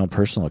about my own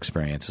personal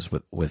experiences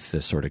with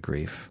this sort of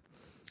grief.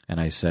 And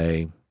I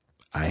say,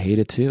 I hate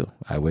it too.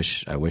 I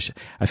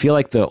feel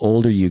like the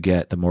older you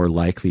get, the more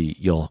likely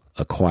you'll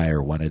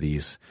acquire one of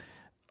these,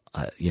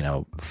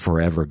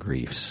 forever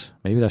griefs.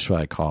 Maybe that's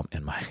what I call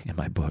them in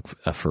my book,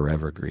 a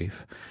forever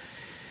grief.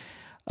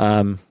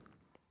 So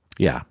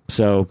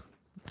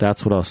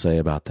that's what I'll say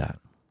about that.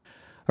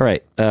 All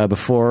right.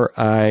 Before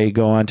I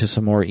go on to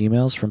some more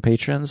emails from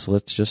patrons,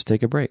 let's just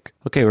take a break.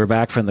 Okay. We're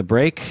back from the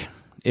break.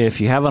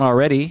 If you haven't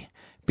already,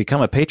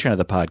 become a patron of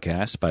the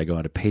podcast by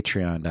going to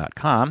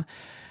patreon.com.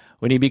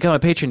 When you become a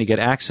patron, you get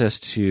access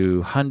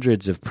to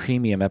hundreds of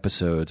premium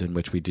episodes in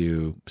which we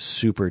do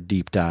super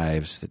deep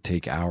dives that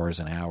take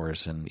hours and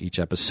hours in each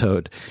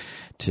episode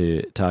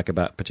to talk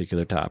about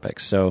particular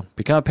topics. So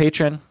become a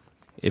patron.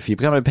 If you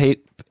become a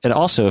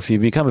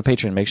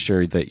patron, make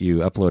sure that you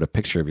upload a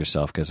picture of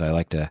yourself because I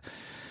like to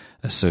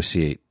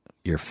associate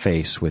your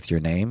face with your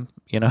name,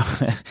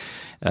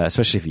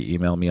 especially if you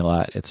email me a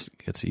lot. It's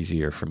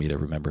easier for me to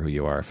remember who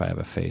you are if I have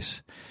a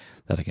face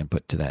that I can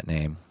put to that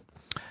name.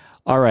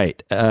 All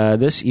right.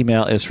 This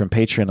email is from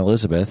patron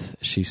Elizabeth.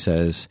 She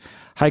says,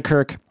 "Hi,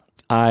 Kirk.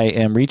 I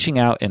am reaching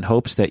out in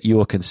hopes that you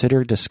will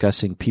consider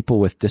discussing people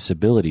with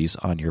disabilities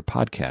on your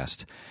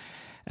podcast.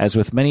 As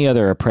with many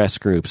other oppressed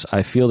groups,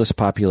 I feel this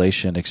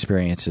population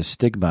experiences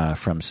stigma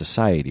from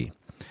society.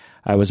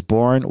 I was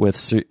born with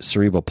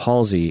cerebral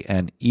palsy,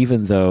 and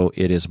even though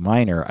it is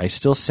minor, I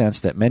still sense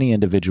that many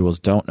individuals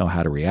don't know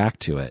how to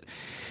react to it.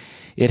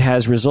 It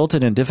has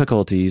resulted in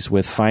difficulties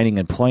with finding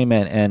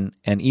employment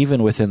and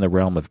even within the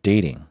realm of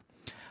dating.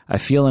 I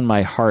feel in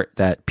my heart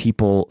that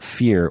people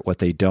fear what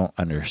they don't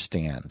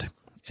understand."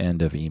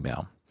 End of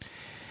email.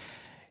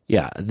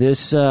 Yeah,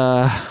 this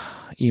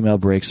email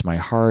breaks my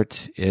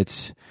heart.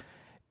 It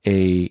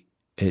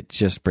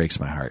just breaks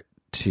my heart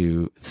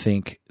to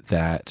think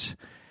that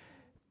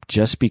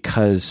just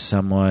because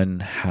someone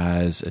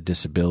has a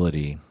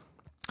disability,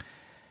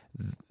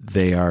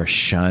 they are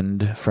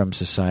shunned from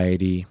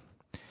society.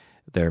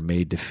 They're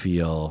made to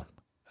feel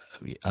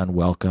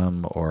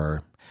unwelcome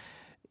or,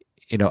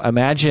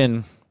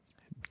 imagine,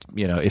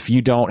 if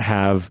you don't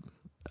have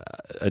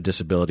a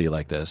disability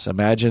like this,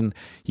 imagine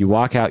you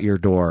walk out your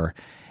door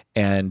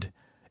and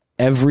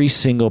every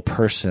single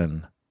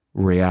person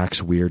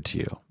reacts weird to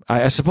you.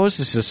 I suppose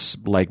this is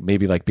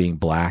maybe like being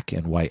black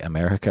in white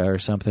America or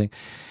something.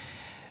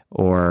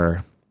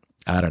 Or,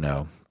 I don't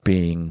know,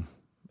 being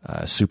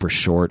super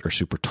short or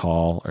super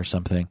tall or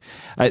something.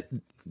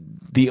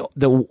 The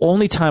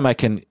only time I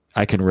can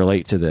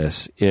relate to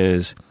this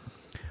is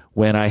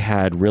when I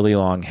had really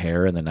long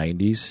hair in the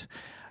 90s.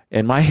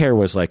 And my hair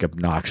was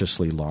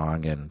obnoxiously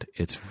long, and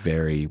it's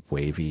very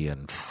wavy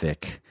and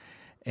thick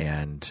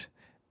and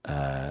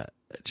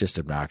just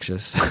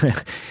obnoxious.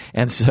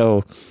 And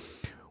so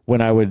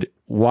when I would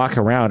walk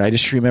around, I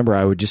just remember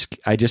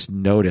I just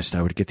noticed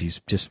I would get these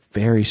just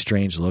very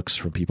strange looks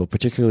from people,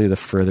 particularly the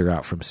further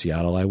out from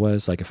Seattle I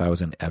was. Like if I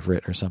was in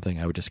Everett or something,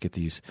 I would just get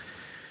these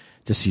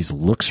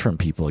looks from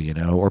people,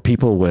 or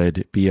people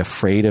would be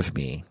afraid of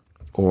me,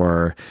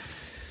 or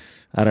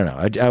I don't know.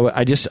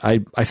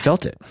 I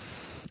felt it.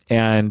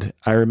 And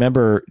I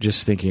remember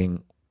just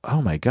thinking,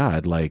 oh my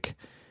God,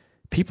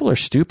 people are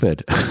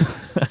stupid.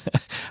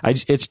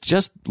 It's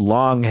just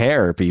long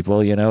hair,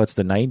 people, it's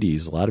the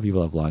 90s. A lot of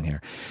people have long hair.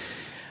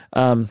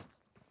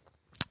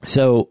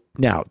 So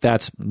now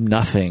that's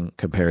nothing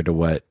compared to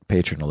what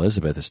patron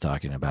Elizabeth is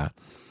talking about.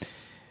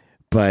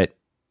 But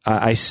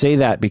I say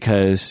that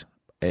because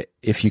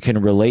if you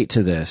can relate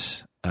to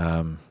this,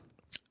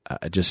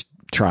 just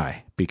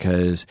try,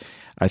 because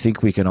I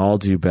think we can all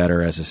do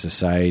better as a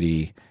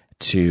society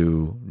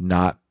to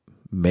not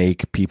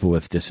make people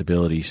with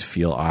disabilities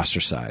feel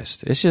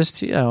ostracized. It's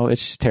just,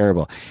 it's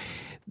terrible.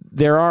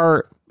 There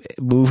are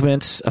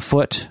movements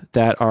afoot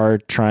that are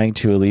trying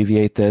to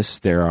alleviate this.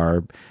 There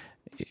are,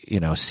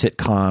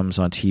 sitcoms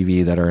on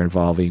TV that are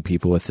involving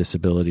people with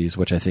disabilities,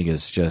 which I think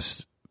is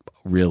just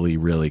really,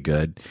 really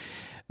good,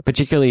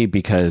 particularly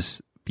because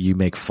you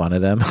make fun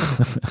of them.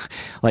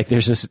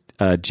 There's this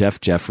Jim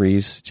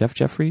Jeffries, I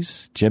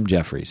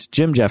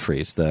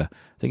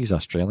think he's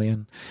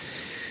Australian.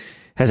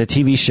 has a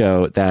TV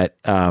show that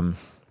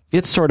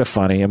it's sort of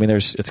funny. I mean,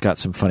 it's got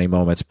some funny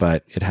moments,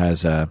 but it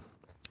has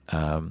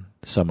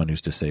someone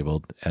who's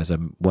disabled as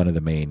one of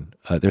the main.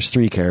 There's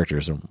 3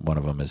 characters, and one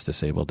of them is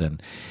disabled,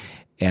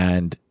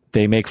 and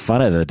they make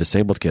fun of the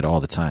disabled kid all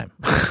the time.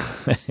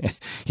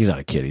 He's not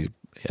a kid.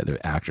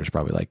 The actor's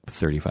probably like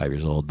 35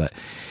 years old, but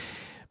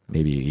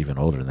maybe even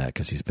older than that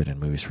because he's been in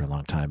movies for a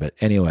long time. But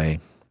anyway,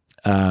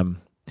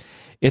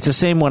 it's the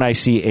same when I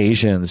see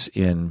Asians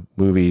in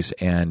movies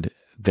and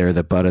they're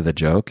the butt of the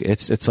joke.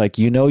 It's like,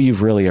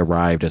 you've really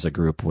arrived as a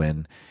group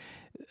when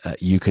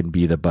you can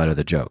be the butt of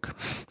the joke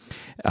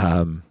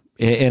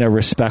in a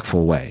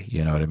respectful way.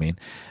 You know what I mean?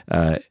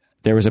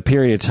 There was a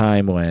period of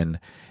time when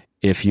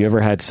if you ever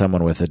had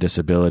someone with a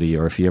disability,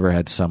 or if you ever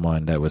had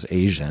someone that was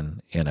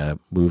Asian in a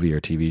movie or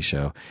TV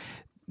show,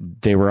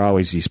 they were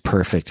always these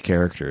perfect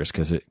characters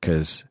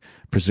because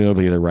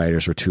presumably the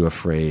writers were too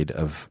afraid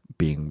of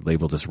being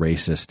labeled as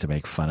racist to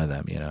make fun of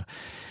them,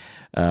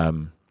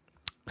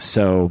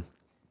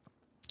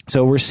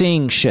 So we're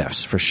seeing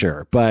shifts for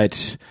sure,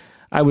 but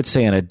I would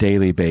say on a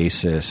daily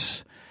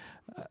basis,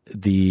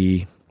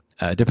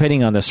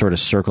 depending on the sort of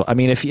circle. I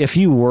mean, if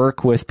you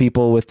work with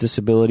people with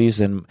disabilities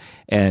and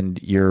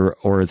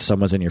or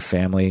someone's in your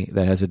family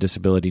that has a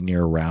disability and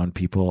you're around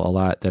people a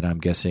lot, then I'm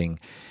guessing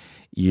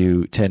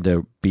you tend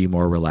to be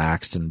more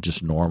relaxed and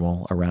just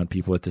normal around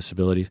people with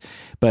disabilities.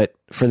 But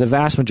for the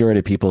vast majority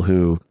of people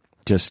who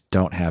just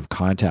don't have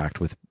contact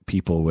with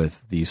people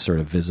with these sort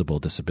of visible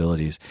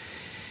disabilities,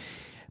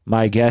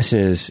 my guess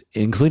is,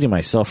 including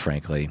myself,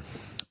 frankly,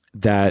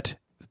 that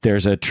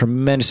there's a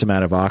tremendous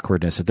amount of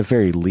awkwardness at the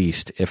very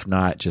least, if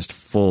not just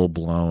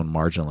full-blown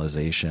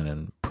marginalization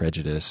and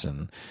prejudice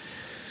and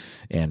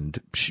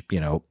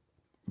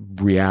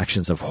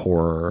reactions of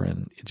horror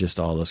and just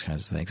all those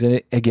kinds of things.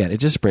 And it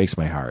just breaks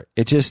my heart.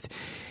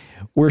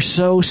 We're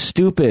so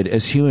stupid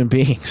as human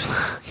beings.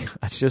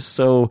 It's just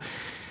so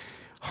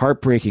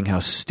heartbreaking how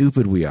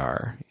stupid we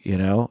are.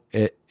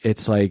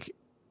 It's like,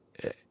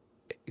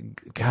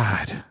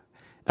 God,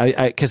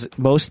 because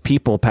most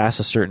people past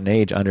a certain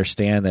age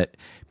understand that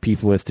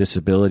people with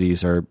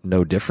disabilities are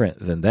no different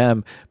than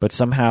them, but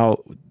somehow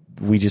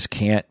we just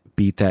can't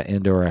beat that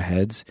into our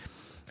heads.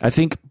 I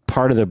think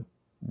part of the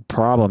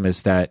problem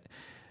is that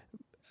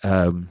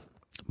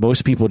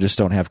most people just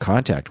don't have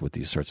contact with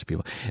these sorts of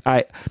people.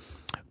 I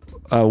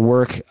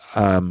work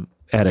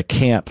at a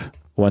camp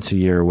once a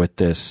year with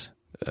this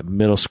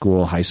middle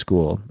school, high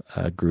school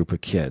group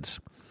of kids,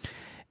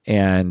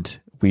 and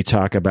we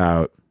talk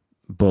about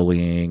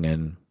bullying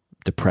and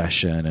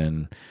depression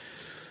and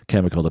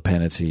chemical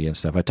dependency and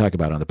stuff. I talk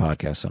about it on the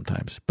podcast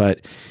sometimes.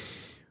 But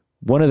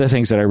one of the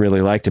things that I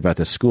really liked about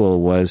this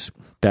school was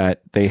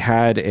that they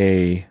had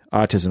a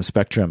autism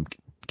spectrum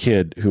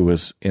kid who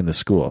was in the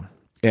school,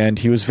 and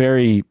he was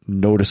very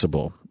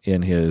noticeable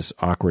in his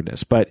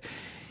awkwardness, but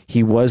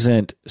he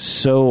wasn't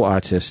so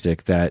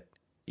autistic that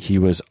he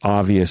was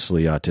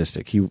obviously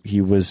autistic.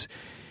 He was,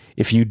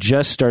 if you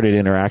just started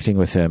interacting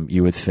with him,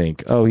 you would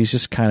think, oh, he's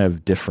just kind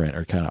of different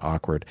or kind of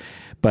awkward.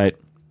 But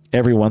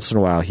every once in a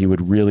while, he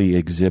would really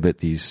exhibit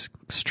these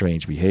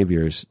strange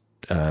behaviors,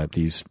 but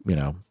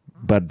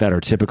that are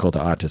typical to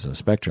autism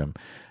spectrum,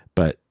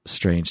 but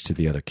strange to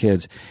the other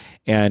kids.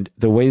 And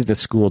the way the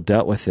school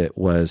dealt with it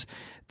was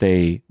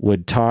they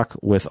would talk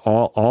with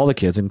all the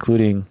kids,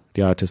 including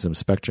the autism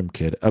spectrum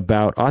kid,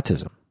 about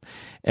autism.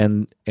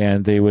 And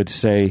they would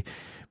say,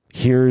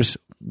 here's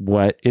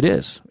what it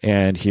is,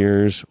 and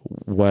here's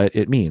what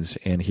it means,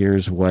 and here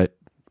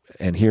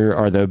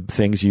are the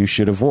things you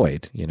should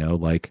avoid,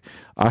 like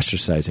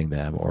ostracizing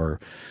them or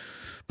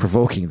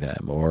provoking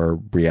them or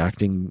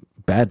reacting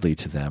badly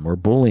to them or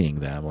bullying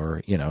them,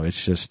 or,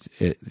 it's just,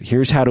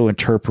 here's how to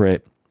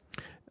interpret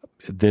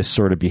this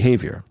sort of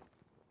behavior.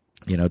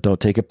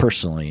 Don't take it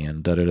personally,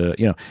 and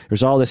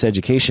there's all this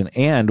education.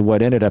 And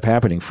what ended up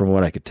happening, from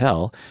what I could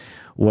tell,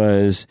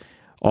 was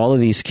all of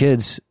these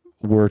kids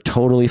were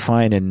totally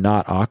fine and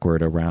not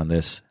awkward around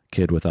this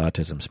kid with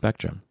autism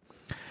spectrum.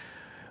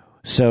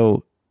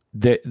 So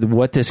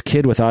what this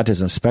kid with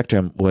autism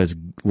spectrum was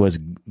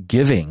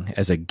giving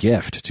as a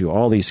gift to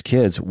all these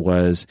kids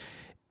was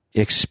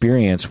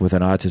experience with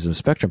an autism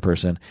spectrum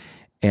person,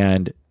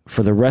 and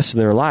for the rest of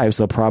their lives,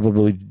 they'll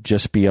probably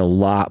just be a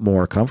lot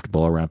more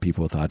comfortable around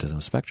people with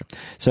autism spectrum.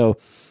 So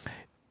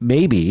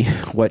maybe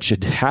what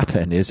should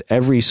happen is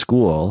every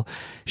school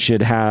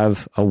should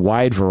have a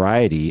wide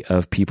variety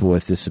of people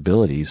with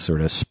disabilities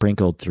sort of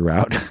sprinkled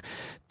throughout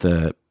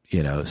the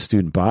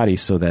student body,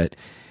 so that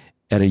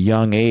at a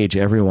young age,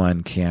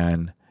 everyone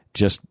can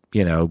just,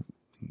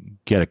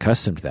 get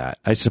accustomed to that.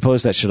 I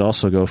suppose that should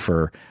also go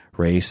for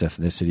race,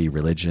 ethnicity,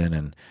 religion,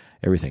 and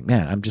everything.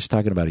 Man, I'm just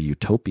talking about a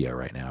utopia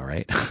right now,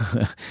 right?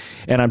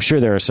 And I'm sure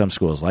there are some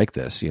schools like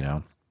this,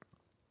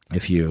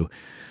 if you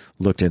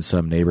looked in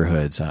some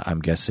neighborhoods, I'm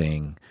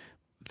guessing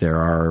there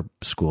are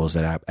schools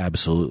that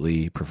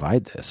absolutely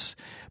provide this,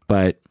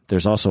 but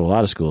there's also a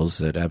lot of schools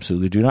that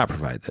absolutely do not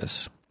provide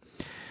this.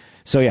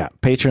 So yeah,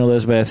 Patron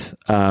Elizabeth,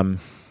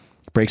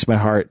 breaks my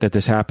heart that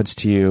this happens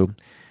to you,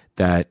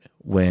 that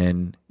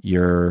when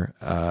you're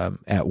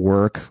at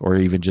work, or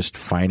even just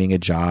finding a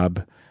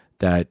job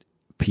that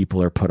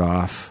people are put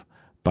off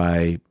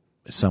by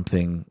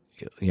something,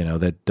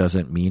 that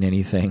doesn't mean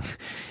anything,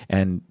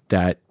 and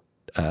that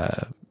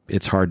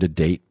it's hard to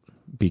date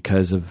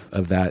because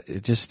of that.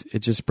 It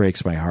just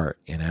breaks my heart,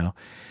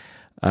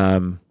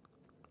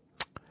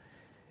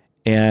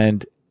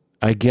 And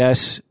I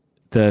guess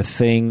the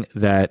thing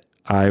that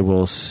I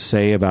will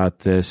say about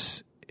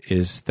this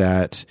is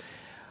that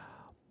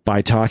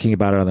by talking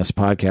about it on this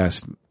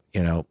podcast,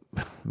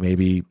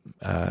 maybe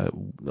a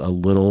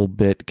little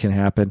bit can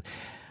happen.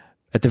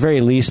 At the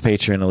very least,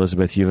 Patron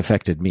Elizabeth, you've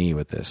affected me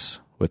with this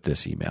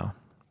email.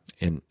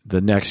 And the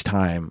next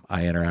time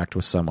I interact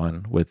with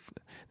someone with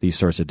these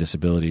sorts of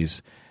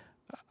disabilities,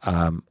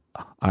 I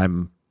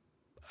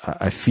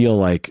feel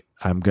like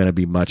I'm going to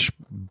be much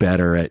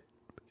better at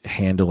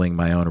handling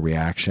my own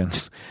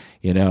reactions.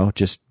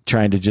 Just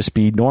trying to just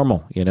be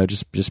normal.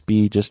 Just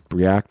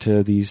react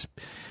to these.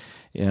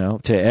 To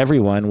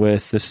everyone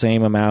with the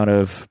same amount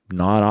of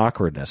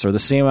non-awkwardness, or the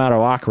same amount of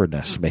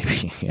awkwardness,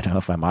 maybe.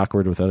 If I'm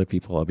awkward with other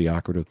people, I'll be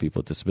awkward with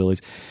people with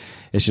disabilities.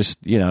 It's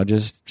just,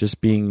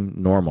 just being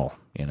normal,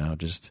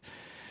 just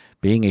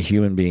being a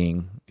human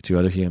being to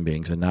other human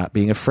beings, and not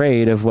being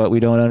afraid of what we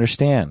don't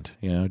understand,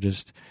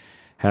 just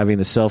having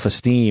the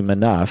self-esteem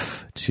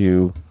enough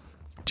to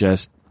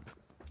just,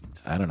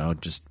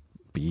 just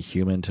be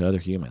human to other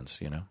humans,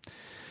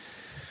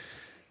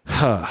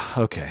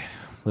 Okay.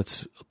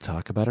 Let's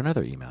talk about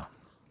another email.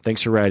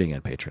 Thanks for writing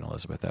in, Patron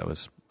Elizabeth. That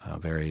was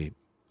very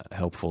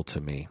helpful to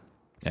me.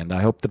 And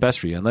I hope the best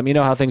for you. And let me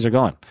know how things are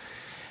going.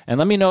 And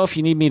let me know if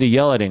you need me to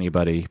yell at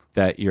anybody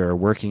that you're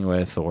working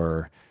with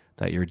or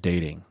that you're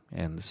dating.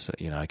 And, so,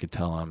 I could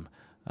tell them,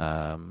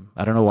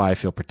 I don't know why I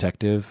feel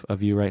protective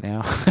of you right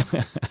now.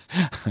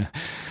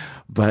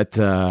 But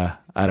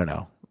I don't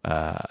know.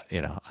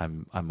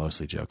 I'm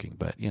mostly joking.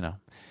 But,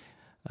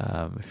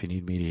 if you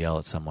need me to yell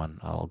at someone,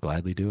 I'll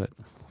gladly do it.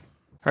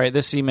 All right,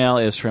 this email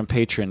is from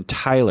Patron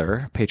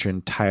Tyler.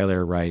 Patron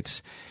Tyler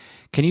writes,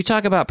 "Can you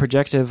talk about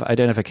projective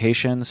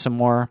identification some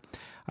more?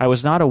 I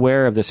was not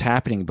aware of this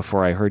happening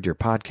before I heard your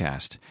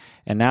podcast,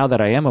 and now that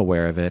I am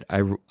aware of it,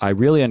 I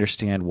really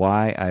understand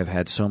why I've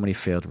had so many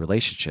failed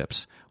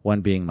relationships,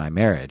 one being my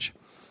marriage.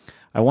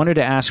 I wanted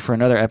to ask for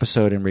another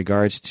episode in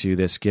regards to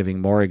this,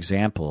 giving more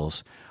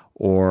examples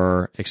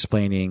or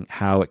explaining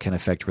how it can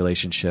affect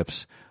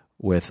relationships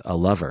with a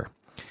lover.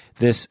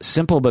 This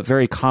simple but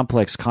very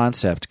complex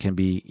concept can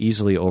be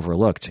easily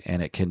overlooked,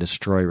 and it can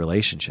destroy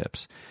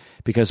relationships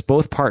because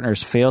both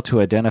partners fail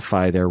to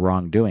identify their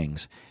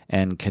wrongdoings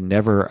and can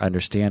never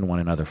understand one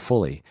another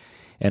fully.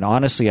 And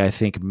honestly, I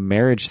think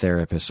marriage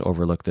therapists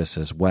overlook this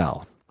as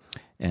well."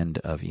 End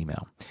of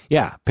email.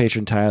 Yeah,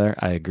 Patron Tyler,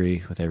 I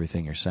agree with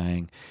everything you're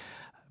saying.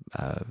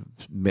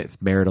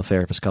 Marital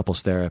therapists,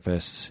 couples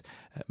therapists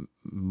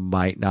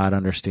might not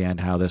understand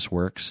how this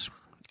works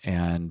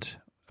and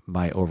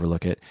might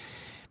overlook it.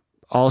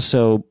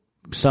 Also,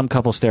 some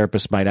couples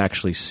therapists might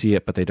actually see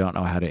it, but they don't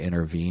know how to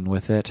intervene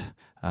with it.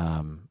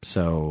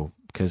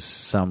 Because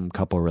some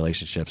couple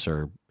relationships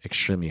are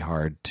extremely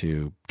hard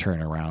to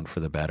turn around for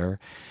the better.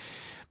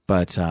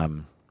 But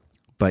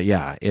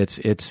yeah,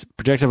 it's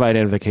projective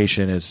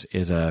identification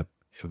is a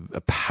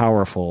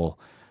powerful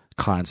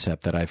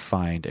concept that I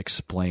find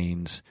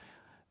explains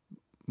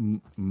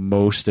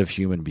most of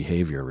human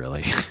behavior,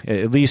 really.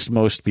 At least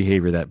most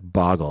behavior that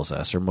boggles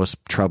us, or most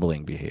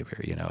troubling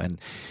behavior, and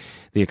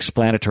the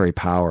explanatory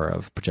power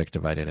of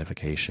projective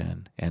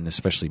identification, and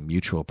especially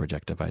mutual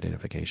projective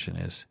identification,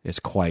 is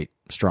quite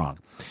strong.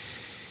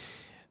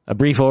 A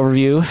brief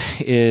overview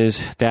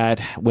is that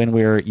when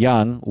we're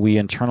young, we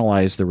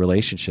internalize the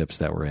relationships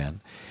that we're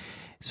in.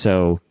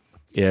 So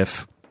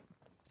if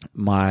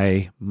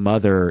my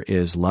mother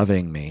is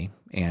loving me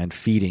and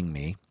feeding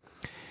me,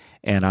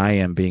 and I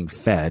am being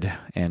fed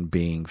and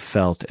being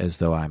felt as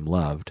though I'm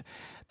loved,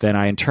 then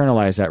I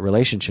internalize that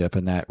relationship,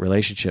 and that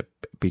relationship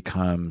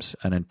becomes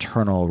an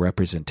internal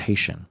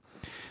representation.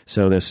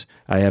 So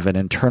I have an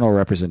internal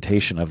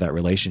representation of that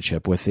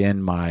relationship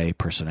within my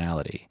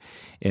personality,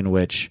 in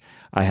which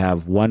I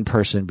have one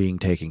person being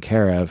taken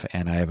care of,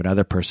 and I have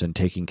another person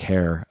taking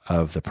care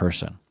of the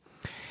person.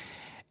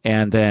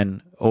 And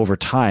then over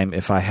time,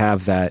 if I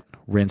have that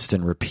rinsed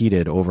and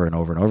repeated over and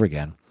over and over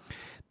again,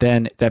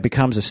 then that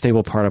becomes a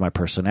stable part of my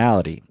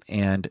personality.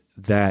 And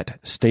that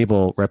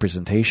stable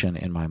representation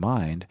in my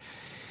mind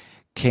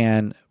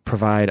can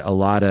provide a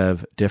lot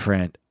of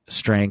different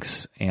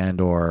strengths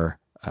and or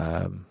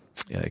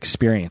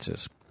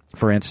experiences.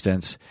 For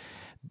instance,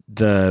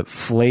 the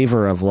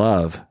flavor of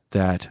love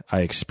that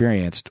I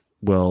experienced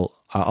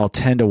I'll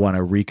tend to want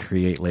to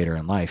recreate later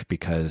in life,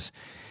 because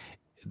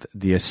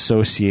the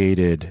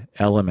associated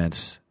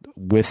elements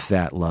with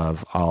that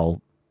love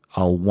I'll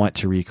want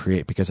to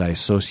recreate, because I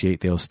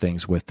associate those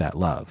things with that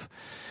love.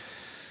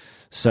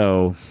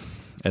 So,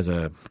 as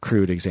a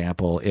crude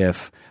example,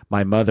 if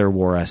my mother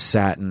wore a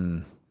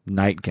satin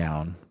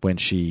nightgown when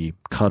she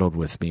cuddled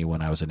with me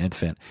when I was an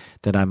infant,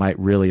 then I might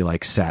really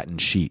like satin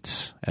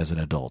sheets as an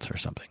adult or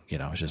something.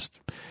 It's just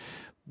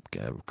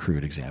a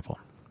crude example.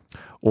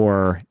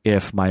 Or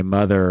if my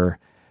mother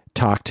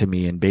talked to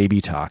me in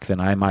baby talk, then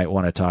I might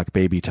want to talk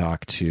baby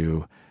talk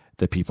to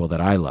the people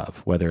that I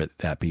love, whether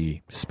that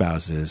be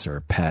spouses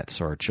or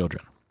pets or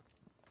children.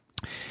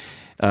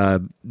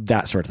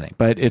 That sort of thing.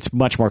 But it's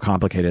much more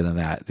complicated than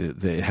that.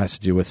 It has to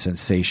do with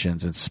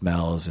sensations and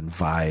smells and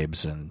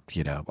vibes and,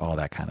 all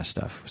that kind of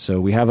stuff.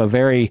 So we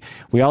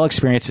all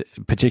experience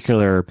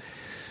particular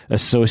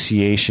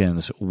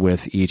associations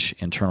with each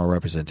internal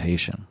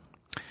representation.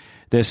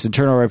 This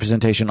internal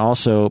representation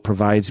also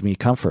provides me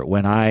comfort.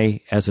 When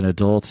I, as an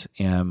adult,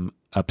 am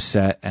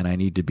upset and I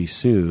need to be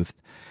soothed,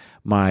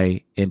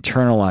 my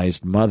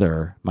internalized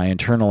mother, my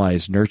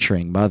internalized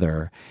nurturing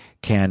mother,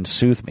 can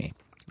soothe me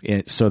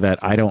so that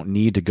I don't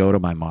need to go to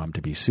my mom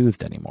to be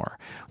soothed anymore.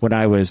 When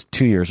I was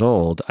 2 years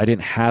old, I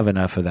didn't have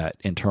enough of that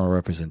internal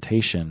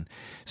representation,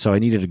 so I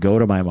needed to go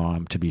to my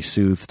mom to be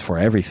soothed for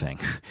everything.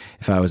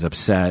 If I was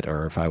upset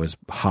or if I was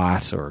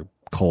hot or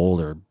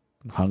cold or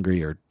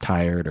hungry or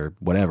tired or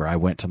whatever, I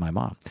went to my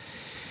mom.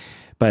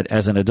 But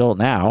as an adult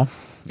now,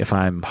 if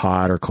I'm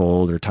hot or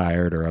cold or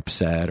tired or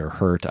upset or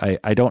hurt,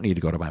 I don't need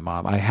to go to my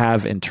mom. I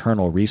have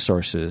internal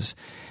resources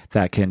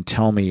that can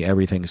tell me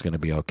everything's going to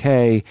be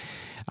okay.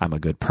 I'm a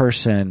good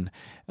person,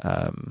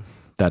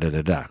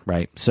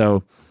 right?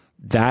 So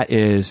that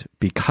is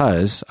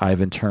because I've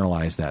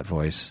internalized that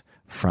voice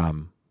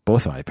from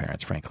both of my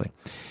parents, frankly.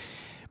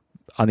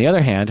 On the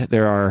other hand,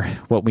 there are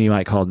what we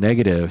might call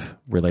negative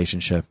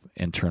relationship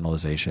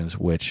internalizations,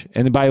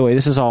 and by the way,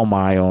 this is all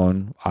my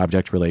own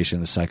object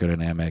relations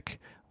psychodynamic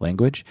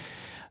language.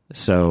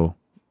 So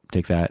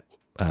take that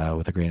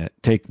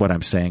take what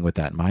I'm saying with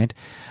that in mind.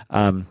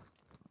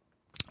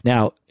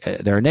 Now,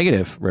 there are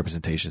negative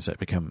representations that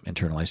become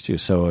internalized too.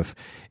 So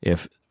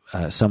if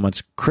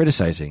someone's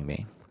criticizing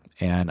me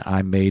and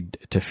I'm made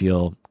to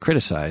feel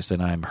criticized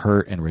and I'm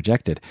hurt and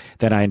rejected,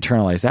 then I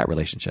internalize that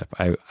relationship.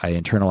 I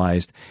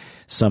internalized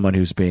someone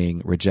who's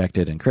being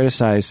rejected and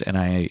criticized, and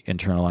I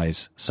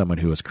internalize someone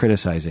who is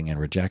criticizing and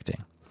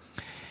rejecting.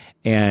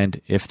 And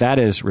if that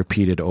is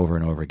repeated over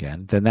and over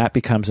again, then that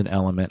becomes an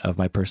element of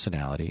my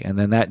personality. And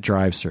then that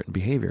drives certain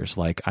behaviors.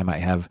 Like I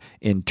might have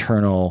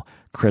internal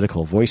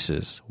critical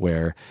voices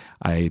where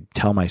I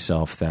tell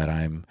myself that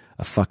I'm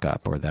a fuck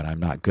up or that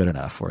I'm not good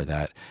enough or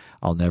that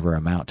I'll never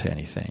amount to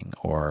anything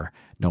or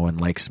no one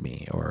likes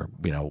me or,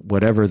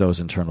 whatever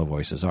those internal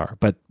voices are.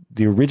 But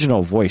the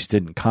original voice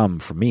didn't come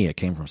from me. It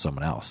came from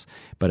someone else,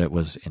 but it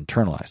was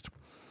internalized.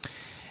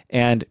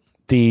 And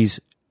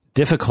these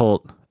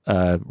difficult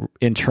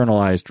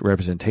internalized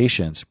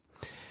representations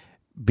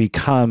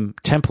become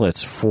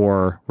templates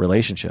for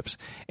relationships.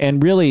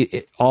 And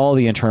really, all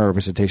the internal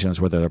representations,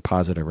 whether they're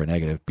positive or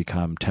negative,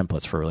 become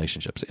templates for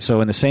relationships.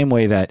 So in the same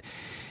way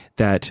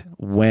that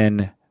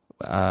when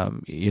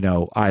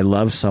I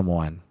love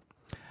someone,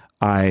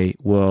 I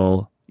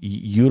will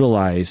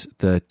utilize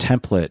the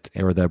template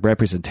or the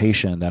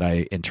representation that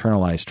I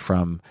internalized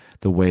from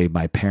the way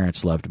my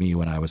parents loved me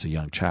when I was a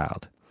young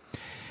child.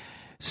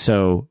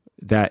 So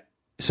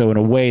in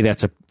a way,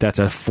 that's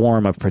a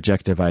form of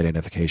projective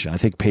identification. I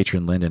think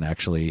Patron Linden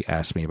actually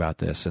asked me about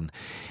this, and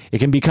it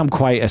can become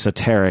quite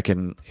esoteric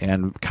and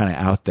kind of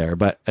out there.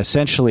 But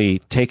essentially,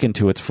 taken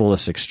to its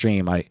fullest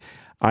extreme,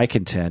 I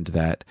contend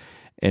that,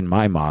 in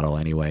my model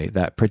anyway,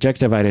 that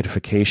projective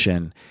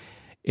identification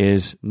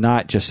is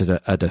not just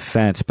a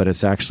defense, but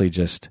it's actually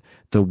just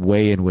the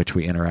way in which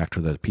we interact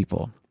with other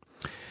people.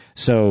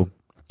 So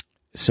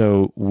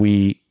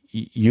we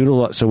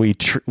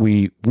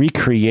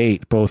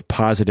recreate both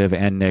positive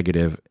and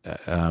negative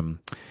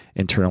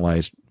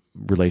internalized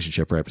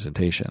relationship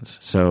representations.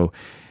 So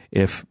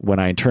when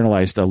I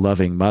internalized a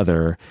loving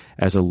mother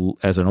as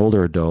an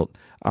older adult,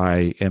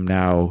 I am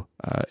now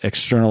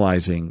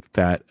externalizing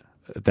that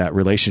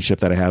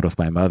relationship that I had with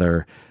my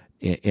mother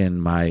in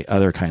my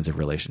other kinds of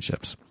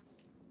relationships.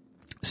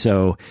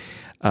 So,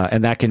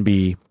 and that can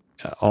be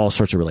all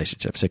sorts of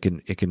relationships. I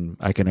can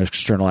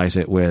externalize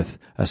it with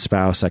a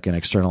spouse. I can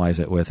externalize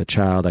it with a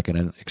child. I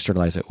can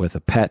externalize it with a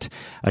pet.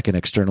 I can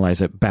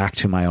externalize it back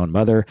to my own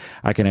mother.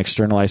 I can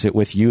externalize it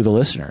with you, the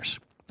listeners.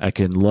 I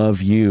can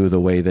love you the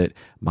way that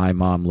my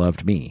mom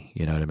loved me.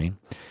 You know what I mean?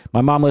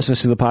 My mom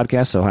listens to the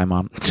podcast, so hi,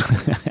 Mom.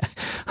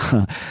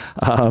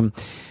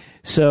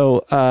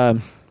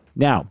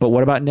 Now, but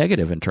what about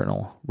negative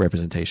internal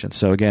representation?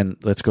 So again,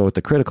 let's go with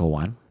the critical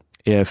one.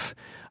 If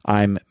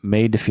I'm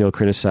made to feel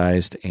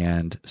criticized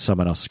and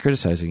someone else is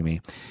criticizing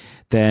me,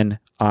 then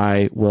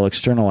I will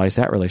externalize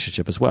that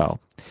relationship as well.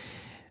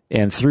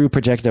 And through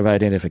projective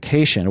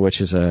identification,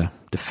 which is a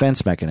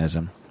defense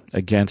mechanism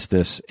against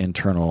this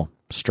internal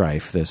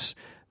strife, this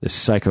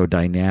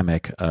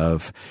psychodynamic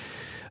of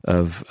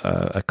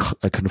a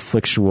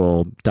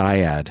conflictual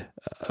dyad,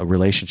 a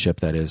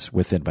relationship that is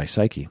within my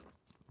psyche,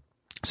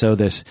 So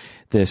this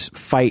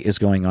fight is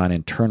going on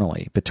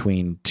internally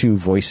between two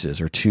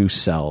voices or two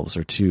selves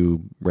or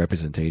two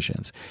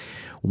representations.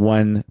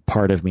 One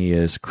part of me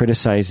is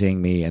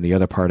criticizing me, and the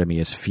other part of me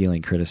is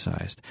feeling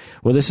criticized.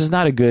 Well, this is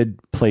not a good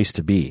place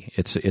to be.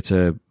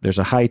 There's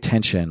a high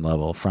tension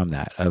level from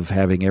that, of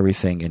having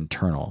everything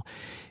internal.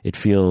 It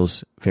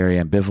feels very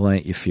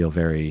ambivalent. You feel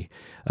very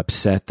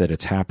upset that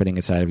it's happening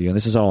inside of you, and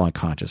this is all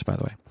unconscious, by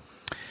the way.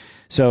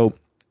 So,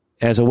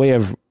 as a way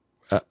of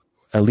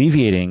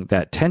alleviating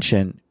that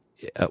tension,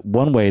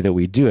 one way that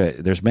we do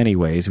it, there's many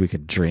ways. We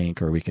can drink,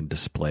 or we can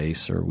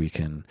displace, or we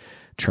can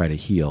try to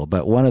heal.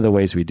 But one of the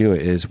ways we do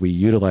it is we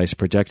utilize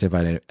projective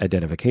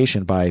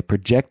identification by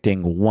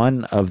projecting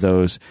one of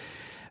those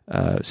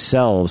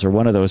selves, or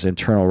one of those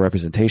internal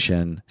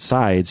representation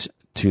sides,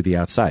 to the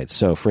outside.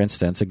 So, for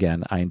instance,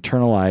 again, I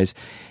internalize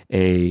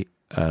a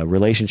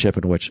relationship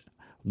in which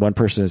one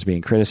person is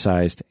being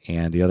criticized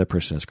and the other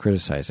person is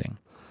criticizing.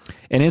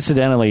 And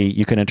incidentally,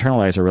 you can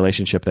internalize a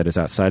relationship that is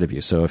outside of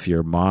you. So if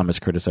your mom is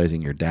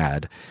criticizing your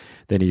dad,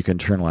 then you can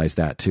internalize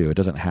that too. It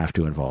doesn't have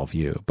to involve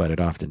you, but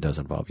it often does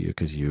involve you,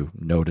 because you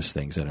notice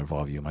things that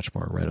involve you much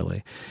more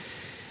readily.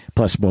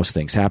 Plus, most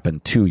things happen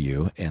to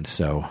you, and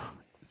so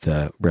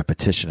the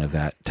repetition of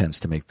that tends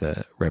to make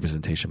the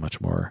representation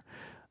much more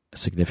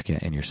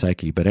significant in your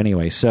psyche. But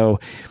anyway, so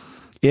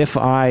if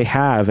I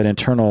have an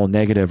internal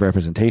negative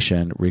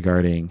representation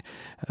regarding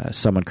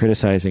someone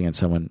criticizing and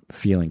someone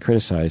feeling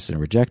criticized and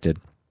rejected,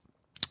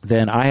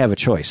 then I have a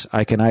choice.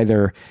 I can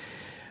either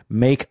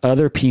make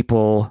other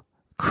people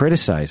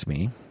criticize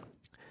me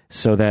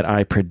so that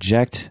I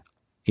project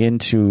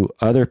into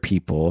other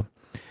people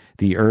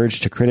the urge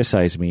to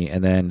criticize me,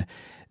 and then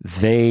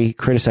they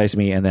criticize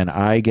me, and then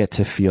I get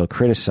to feel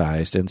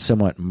criticized and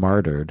somewhat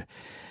martyred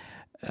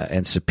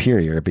and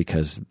superior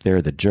because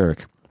they're the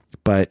jerk.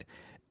 But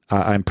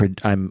I'm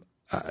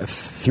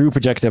through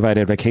projective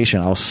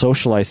identification, I'll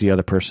socialize the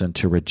other person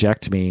to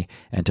reject me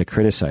and to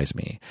criticize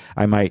me.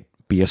 I might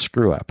be a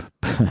screw up.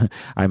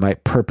 I might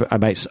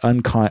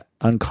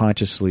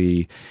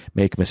unconsciously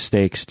make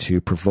mistakes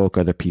to provoke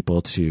other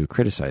people to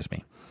criticize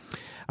me.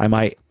 I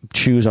might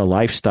choose a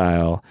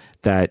lifestyle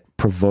that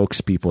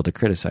provokes people to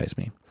criticize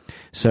me.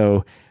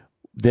 So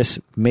this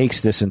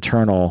makes this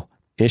internal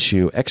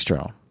issue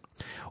external.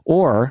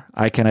 Or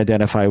I can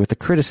identify with the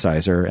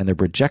criticizer and the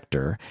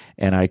rejecter,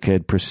 and I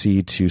could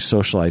proceed to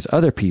socialize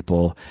other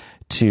people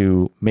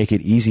to make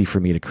it easy for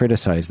me to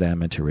criticize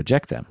them and to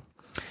reject them.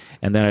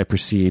 And then I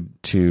proceed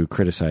to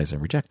criticize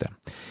and reject them.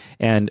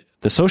 And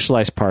the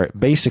socialized part,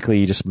 basically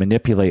you just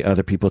manipulate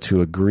other people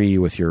to agree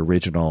with your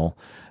original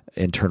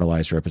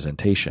internalized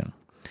representation.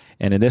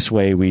 And in this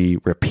way, we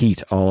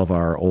repeat all of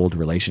our old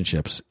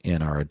relationships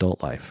in our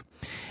adult life.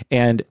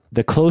 And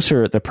the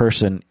closer the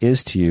person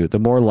is to you, the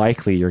more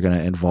likely you're going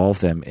to involve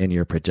them in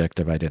your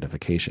projective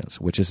identifications,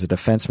 which is a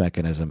defense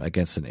mechanism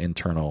against an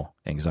internal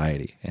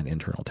anxiety and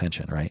internal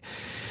tension, right?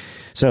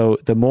 So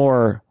the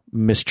more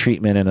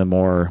mistreatment and the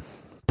more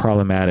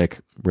problematic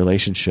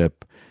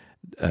relationship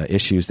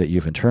issues that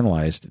you've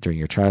internalized during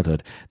your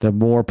childhood, the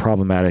more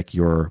problematic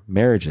your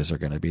marriages are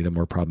going to be, the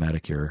more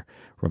problematic your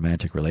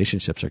romantic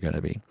relationships are going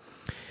to be.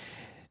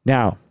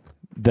 Now,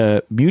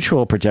 the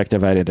mutual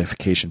projective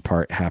identification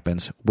part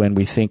happens when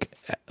we think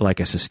like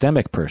a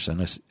systemic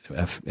person,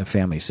 a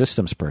family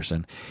systems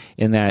person,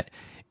 in that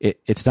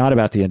it's not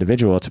about the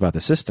individual, it's about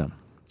the system.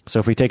 So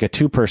if we take a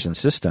two-person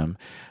system,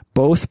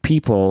 both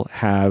people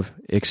have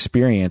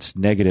experienced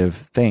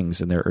negative things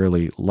in their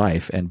early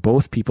life, and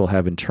both people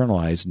have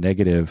internalized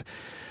negative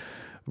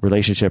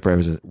relationship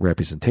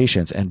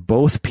representations, and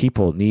both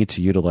people need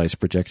to utilize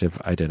projective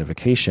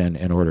identification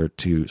in order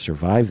to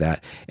survive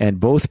that. And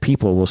both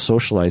people will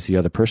socialize the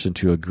other person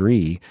to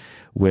agree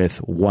with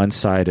one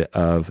side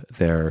of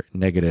their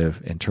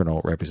negative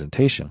internal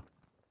representation.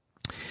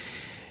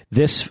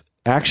 This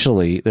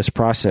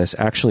process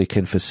actually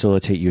can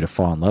facilitate you to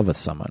fall in love with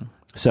someone.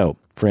 So,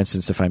 for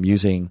instance, if I'm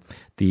using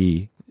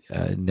the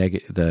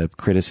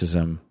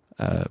criticism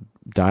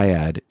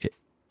dyad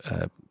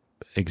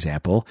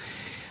example,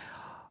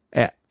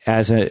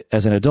 as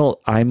an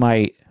adult, I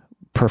might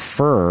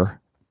prefer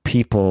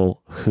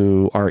people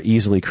who are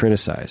easily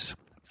criticized.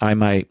 I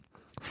might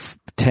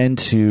tend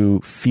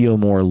to feel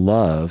more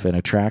love and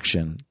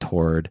attraction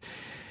toward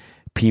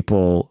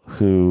people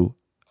who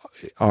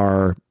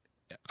are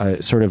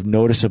sort of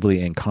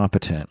noticeably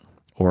incompetent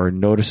or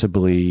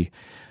noticeably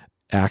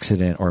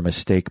accident or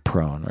mistake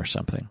prone or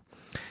something.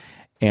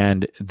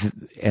 And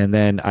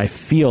then I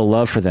feel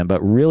love for them,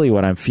 but really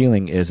what I'm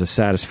feeling is a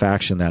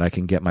satisfaction that I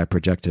can get my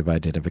projective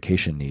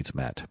identification needs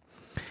met.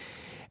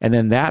 And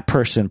then that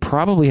person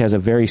probably has a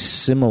very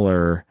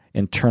similar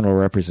internal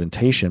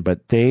representation,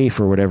 but they,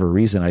 for whatever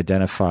reason,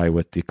 identify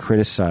with the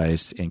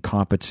criticized,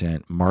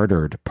 incompetent,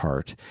 martyred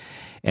part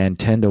and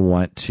tend to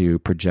want to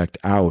project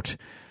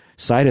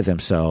outside of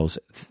themselves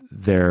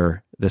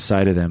the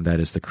side of them that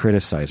is the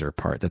criticizer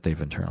part that they've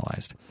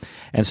internalized.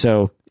 And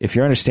so if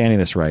you're understanding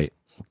this right,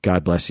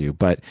 God bless you.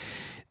 But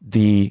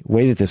the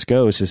way that this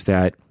goes is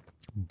that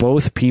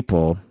both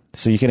people,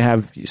 so you can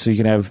have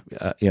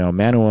a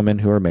man and woman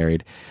who are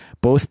married.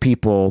 both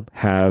people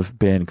have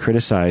been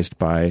criticized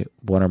by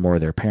one or more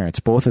of their parents.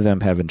 Both of them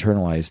have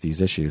internalized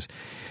these issues,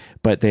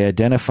 but they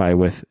identify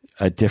with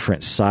a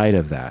different side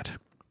of that.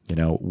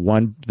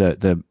 One,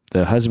 the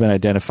husband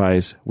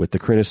identifies with the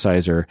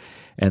criticizer,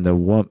 and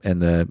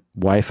the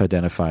wife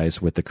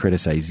identifies with the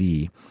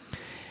criticizee,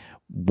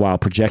 while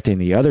projecting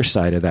the other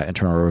side of that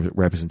internal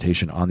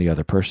representation on the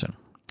other person.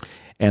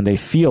 And they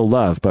feel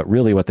love, but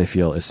really what they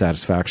feel is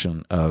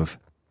satisfaction of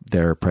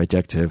their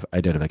projective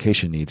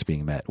identification needs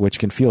being met, which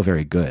can feel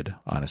very good,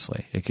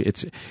 honestly.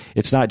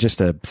 It's not just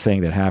a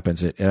thing that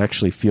happens. It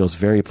actually feels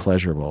very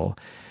pleasurable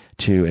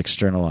to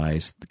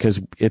externalize,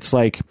 because it's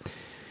like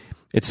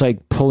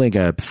pulling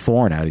a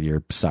thorn out of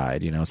your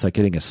side. It's like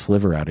getting a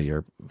sliver out of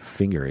your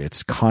finger.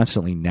 It's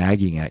constantly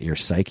nagging at your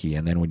psyche.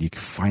 And then when you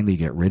finally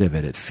get rid of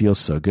it, it feels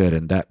so good.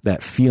 And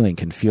that feeling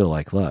can feel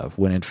like love,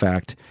 when in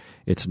fact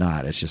it's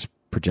not. It's just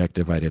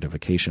projective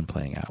identification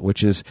playing out,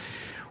 which is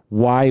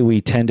why we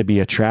tend to be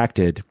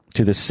attracted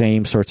to the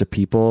same sorts of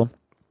people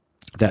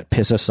that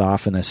piss us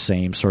off in the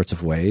same sorts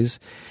of ways,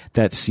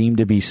 that seem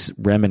to be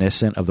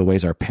reminiscent of the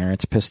ways our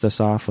parents pissed us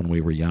off when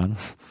we were young.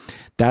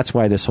 That's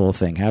why this whole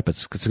thing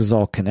happens, because it's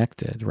all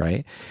connected,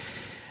 right?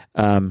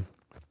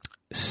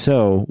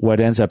 So what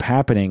ends up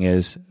happening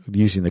is,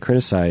 using the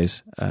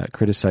criticizee,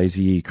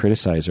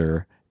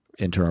 criticizer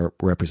internal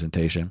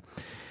representation,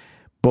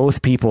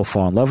 both people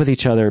fall in love with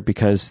each other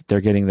because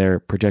they're getting their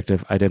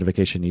projective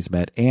identification needs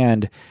met,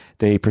 and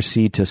they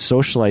proceed to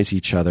socialize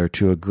each other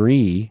to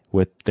agree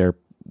with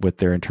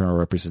their internal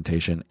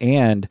representation,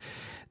 and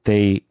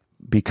they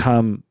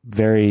become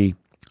very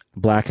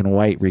black and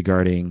white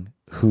regarding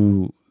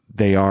who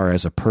they are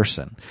as a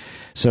person.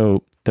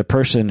 So the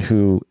person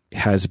who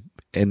has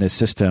in the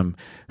system,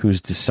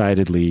 who's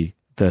decidedly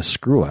the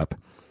screw up,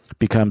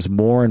 becomes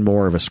more and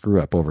more of a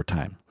screw up over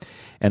time.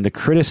 And the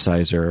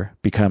criticizer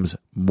becomes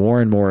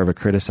more and more of a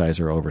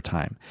criticizer over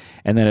time.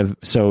 And then,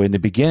 so in the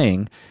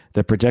beginning,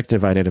 the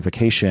projective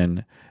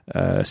identification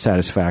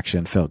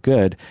satisfaction felt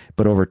good,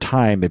 but over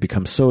time it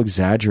becomes so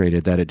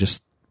exaggerated that it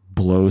just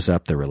blows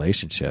up the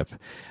relationship,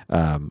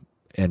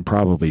 and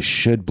probably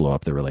should blow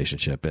up the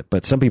relationship.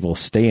 But some people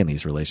stay in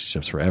these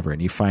relationships forever,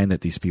 and you find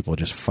that these people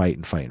just fight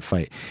and fight and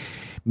fight.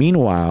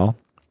 Meanwhile,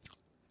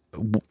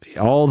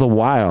 all the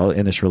while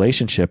in this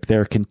relationship,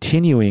 they're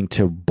continuing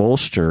to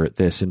bolster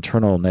this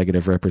internal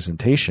negative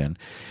representation.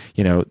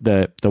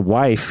 The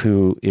wife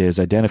who is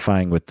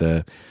identifying with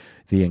the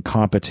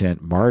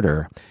incompetent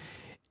martyr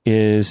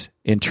is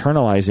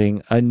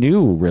internalizing a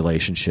new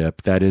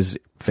relationship that is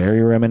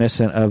very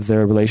reminiscent of the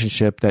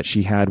relationship that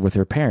she had with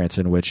her parents,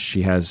 in which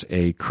she has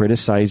a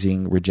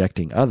criticizing,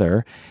 rejecting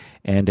other,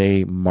 and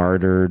a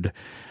martyred,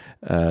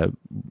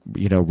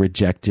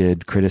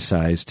 rejected,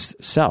 criticized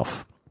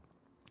self.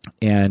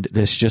 And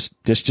this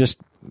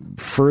just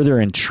further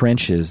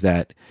entrenches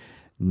that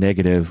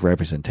negative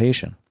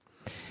representation.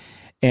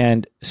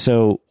 And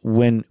so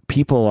when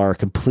people are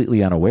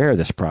completely unaware of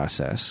this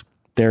process,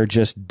 they're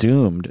just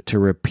doomed to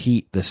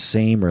repeat the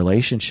same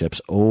relationships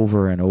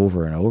over and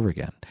over and over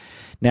again.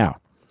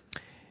 Now,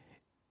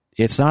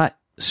 it's not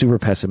super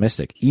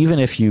pessimistic. Even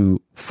if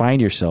you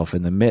find yourself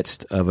in the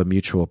midst of a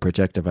mutual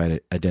projective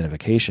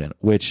identification,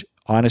 which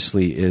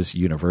honestly is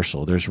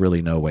universal, there's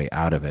really no way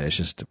out of it. It's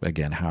just,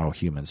 again, how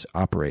humans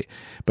operate.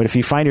 But if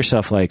you find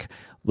yourself like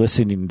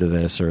listening to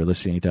this or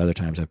listening to other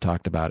times I've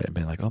talked about it and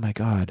been like, oh my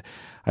God,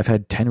 I've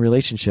had 10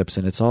 relationships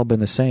and it's all been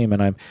the same,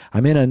 and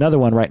I'm in another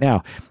one right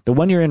now. The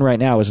one you're in right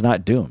now is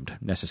not doomed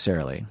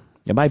necessarily.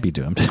 It might be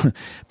doomed,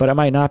 but it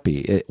might not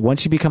be.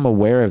 Once you become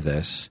aware of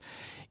this,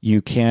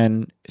 you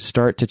can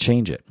start to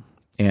change it.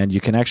 And you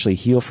can actually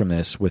heal from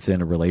this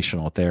within a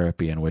relational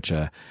therapy, in which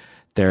a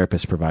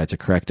therapist provides a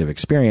corrective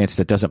experience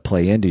that doesn't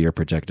play into your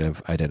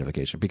projective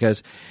identification.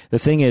 Because the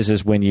thing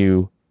is when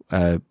you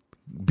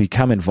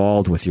become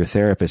involved with your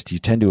therapist, you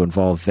tend to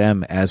involve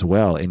them as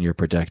well in your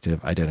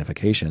projective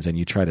identifications, and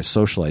you try to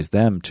socialize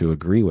them to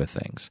agree with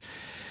things.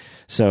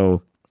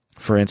 So,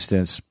 for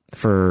instance,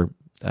 for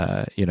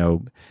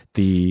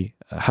the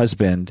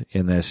husband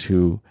in this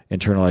who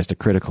internalized a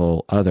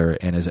critical other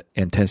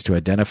and tends to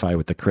identify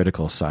with the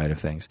critical side of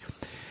things,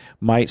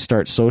 might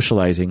start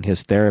socializing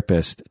his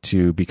therapist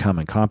to become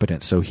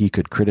incompetent so he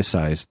could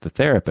criticize the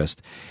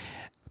therapist.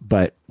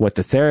 But what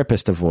the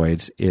therapist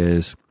avoids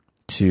is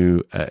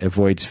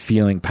avoids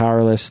feeling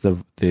powerless.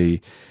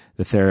 The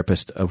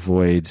therapist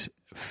avoids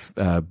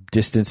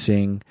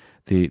distancing.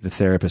 The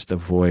therapist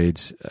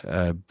avoids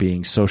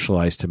being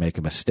socialized to make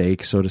a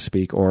mistake, so to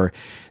speak, or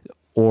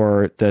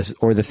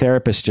the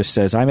therapist just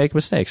says, I make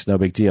mistakes, no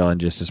big deal, and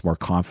just is more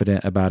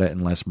confident about it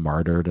and less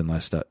martyred and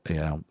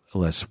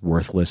less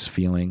worthless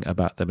feeling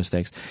about the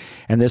mistakes.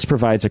 And this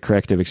provides a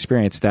corrective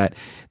experience that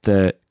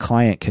the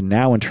client can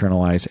now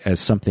internalize as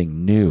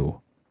something new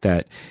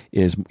that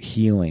is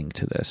healing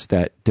to this,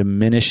 that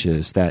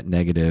diminishes that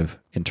negative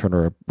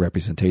internal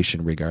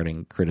representation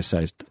regarding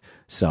criticized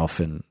self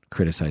and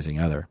criticizing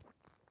other.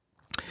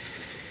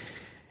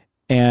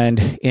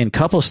 And in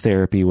couples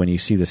therapy, when you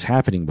see this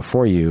happening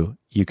before you,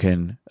 you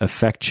can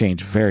affect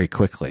change very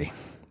quickly.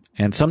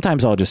 And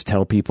sometimes I'll just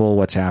tell people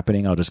what's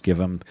happening. I'll just give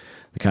them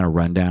the kind of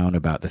rundown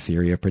about the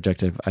theory of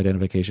projective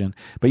identification.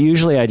 But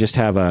usually I just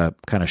have a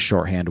kind of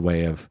shorthand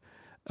way of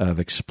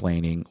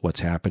explaining what's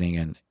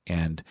happening.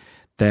 And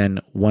then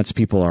once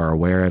people are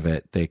aware of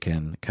it, they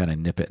can kind of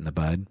nip it in the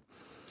bud.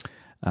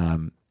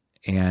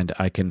 And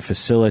I can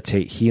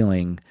facilitate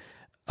healing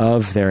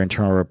of their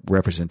internal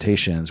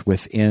representations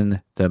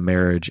within the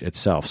marriage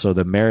itself. So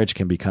the marriage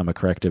can become a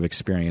corrective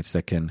experience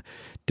that can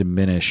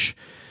diminish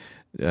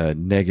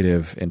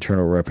negative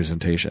internal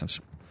representations.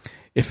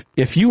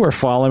 If you are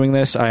following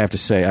this, I have to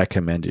say I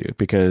commend you,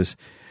 because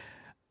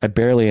I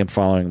barely am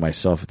following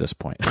myself at this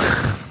point.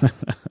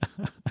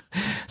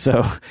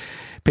 So,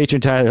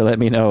 Patron Tyler, let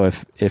me know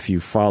if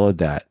you followed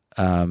that.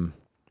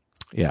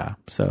 Yeah,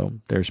 so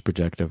there's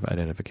projective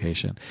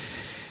identification.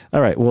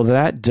 All right, well,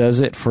 that does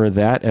it for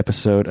that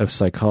episode of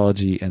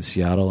Psychology in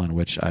Seattle, in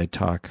which I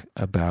talk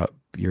about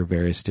your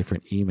various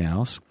different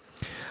emails.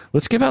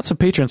 Let's give out some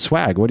patron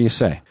swag. What do you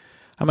say?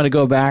 I'm going to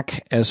go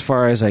back as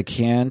far as I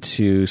can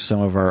to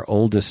some of our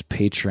oldest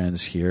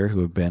patrons here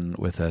who have been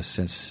with us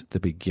since the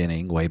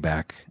beginning, way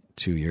back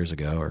 2 years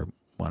ago or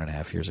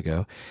 1.5 years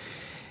ago.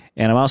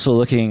 And I'm also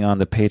looking on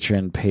the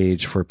patron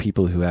page for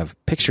people who have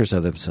pictures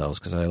of themselves,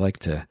 because I like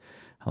to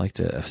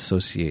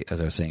associate, as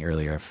I was saying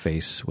earlier, a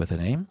face with a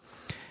name.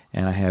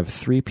 And I have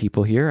 3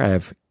 people here. I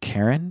have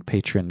Karen,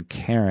 patron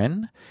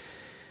Karen.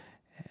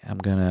 I'm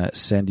going to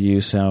send you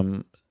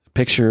some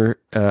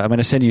I'm going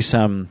to send you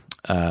some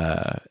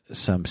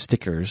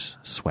stickers,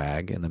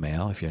 swag in the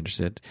mail if you're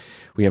interested.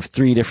 We have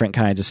 3 different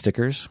kinds of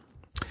stickers.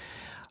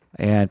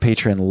 And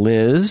patron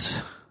Liz,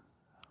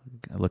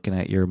 looking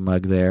at your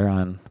mug there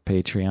on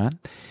Patreon.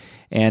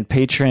 And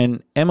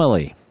patron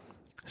Emily.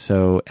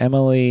 So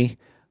Emily,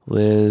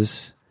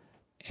 Liz,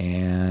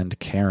 and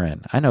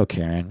Karen. I know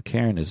Karen.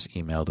 Karen has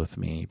emailed with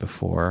me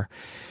before.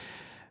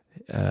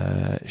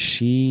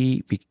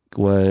 She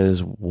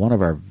was one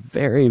of our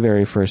very,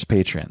 very first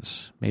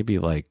patrons, maybe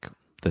like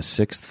the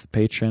 6th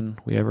patron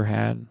we ever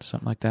had,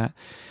 something like that.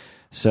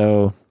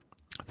 So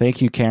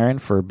thank you, Karen,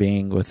 for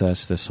being with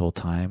us this whole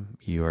time.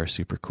 You are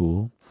super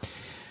cool.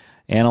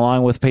 And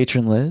along with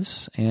patron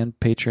Liz and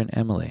patron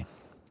Emily,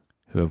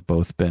 who have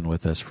both been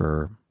with us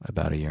for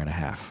about 1.5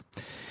 years.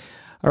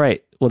 All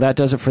right. Well, that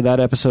does it for that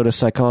episode of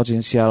Psychology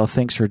in Seattle.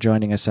 Thanks for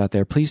joining us out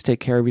there. Please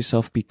take care of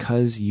yourself,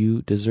 because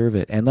you deserve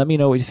it. And let me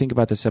know what you think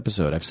about this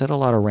episode. I've said a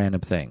lot of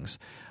random things.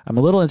 I'm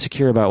a little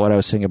insecure about what I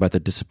was saying about the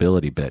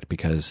disability bit,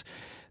 because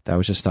that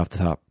was just off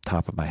the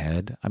top of my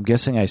head. I'm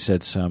guessing I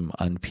said some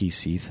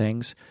un-PC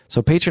things.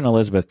 So patron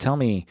Elizabeth, tell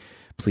me,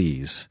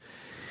 please,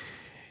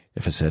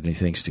 if I said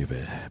anything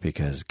stupid,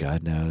 because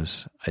God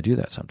knows I do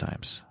that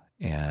sometimes.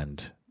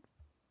 And,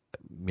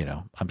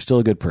 I'm still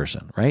a good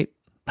person, right?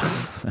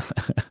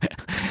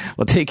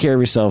 Well, take care of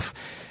yourself,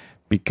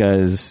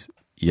 because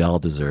y'all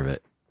deserve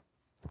it.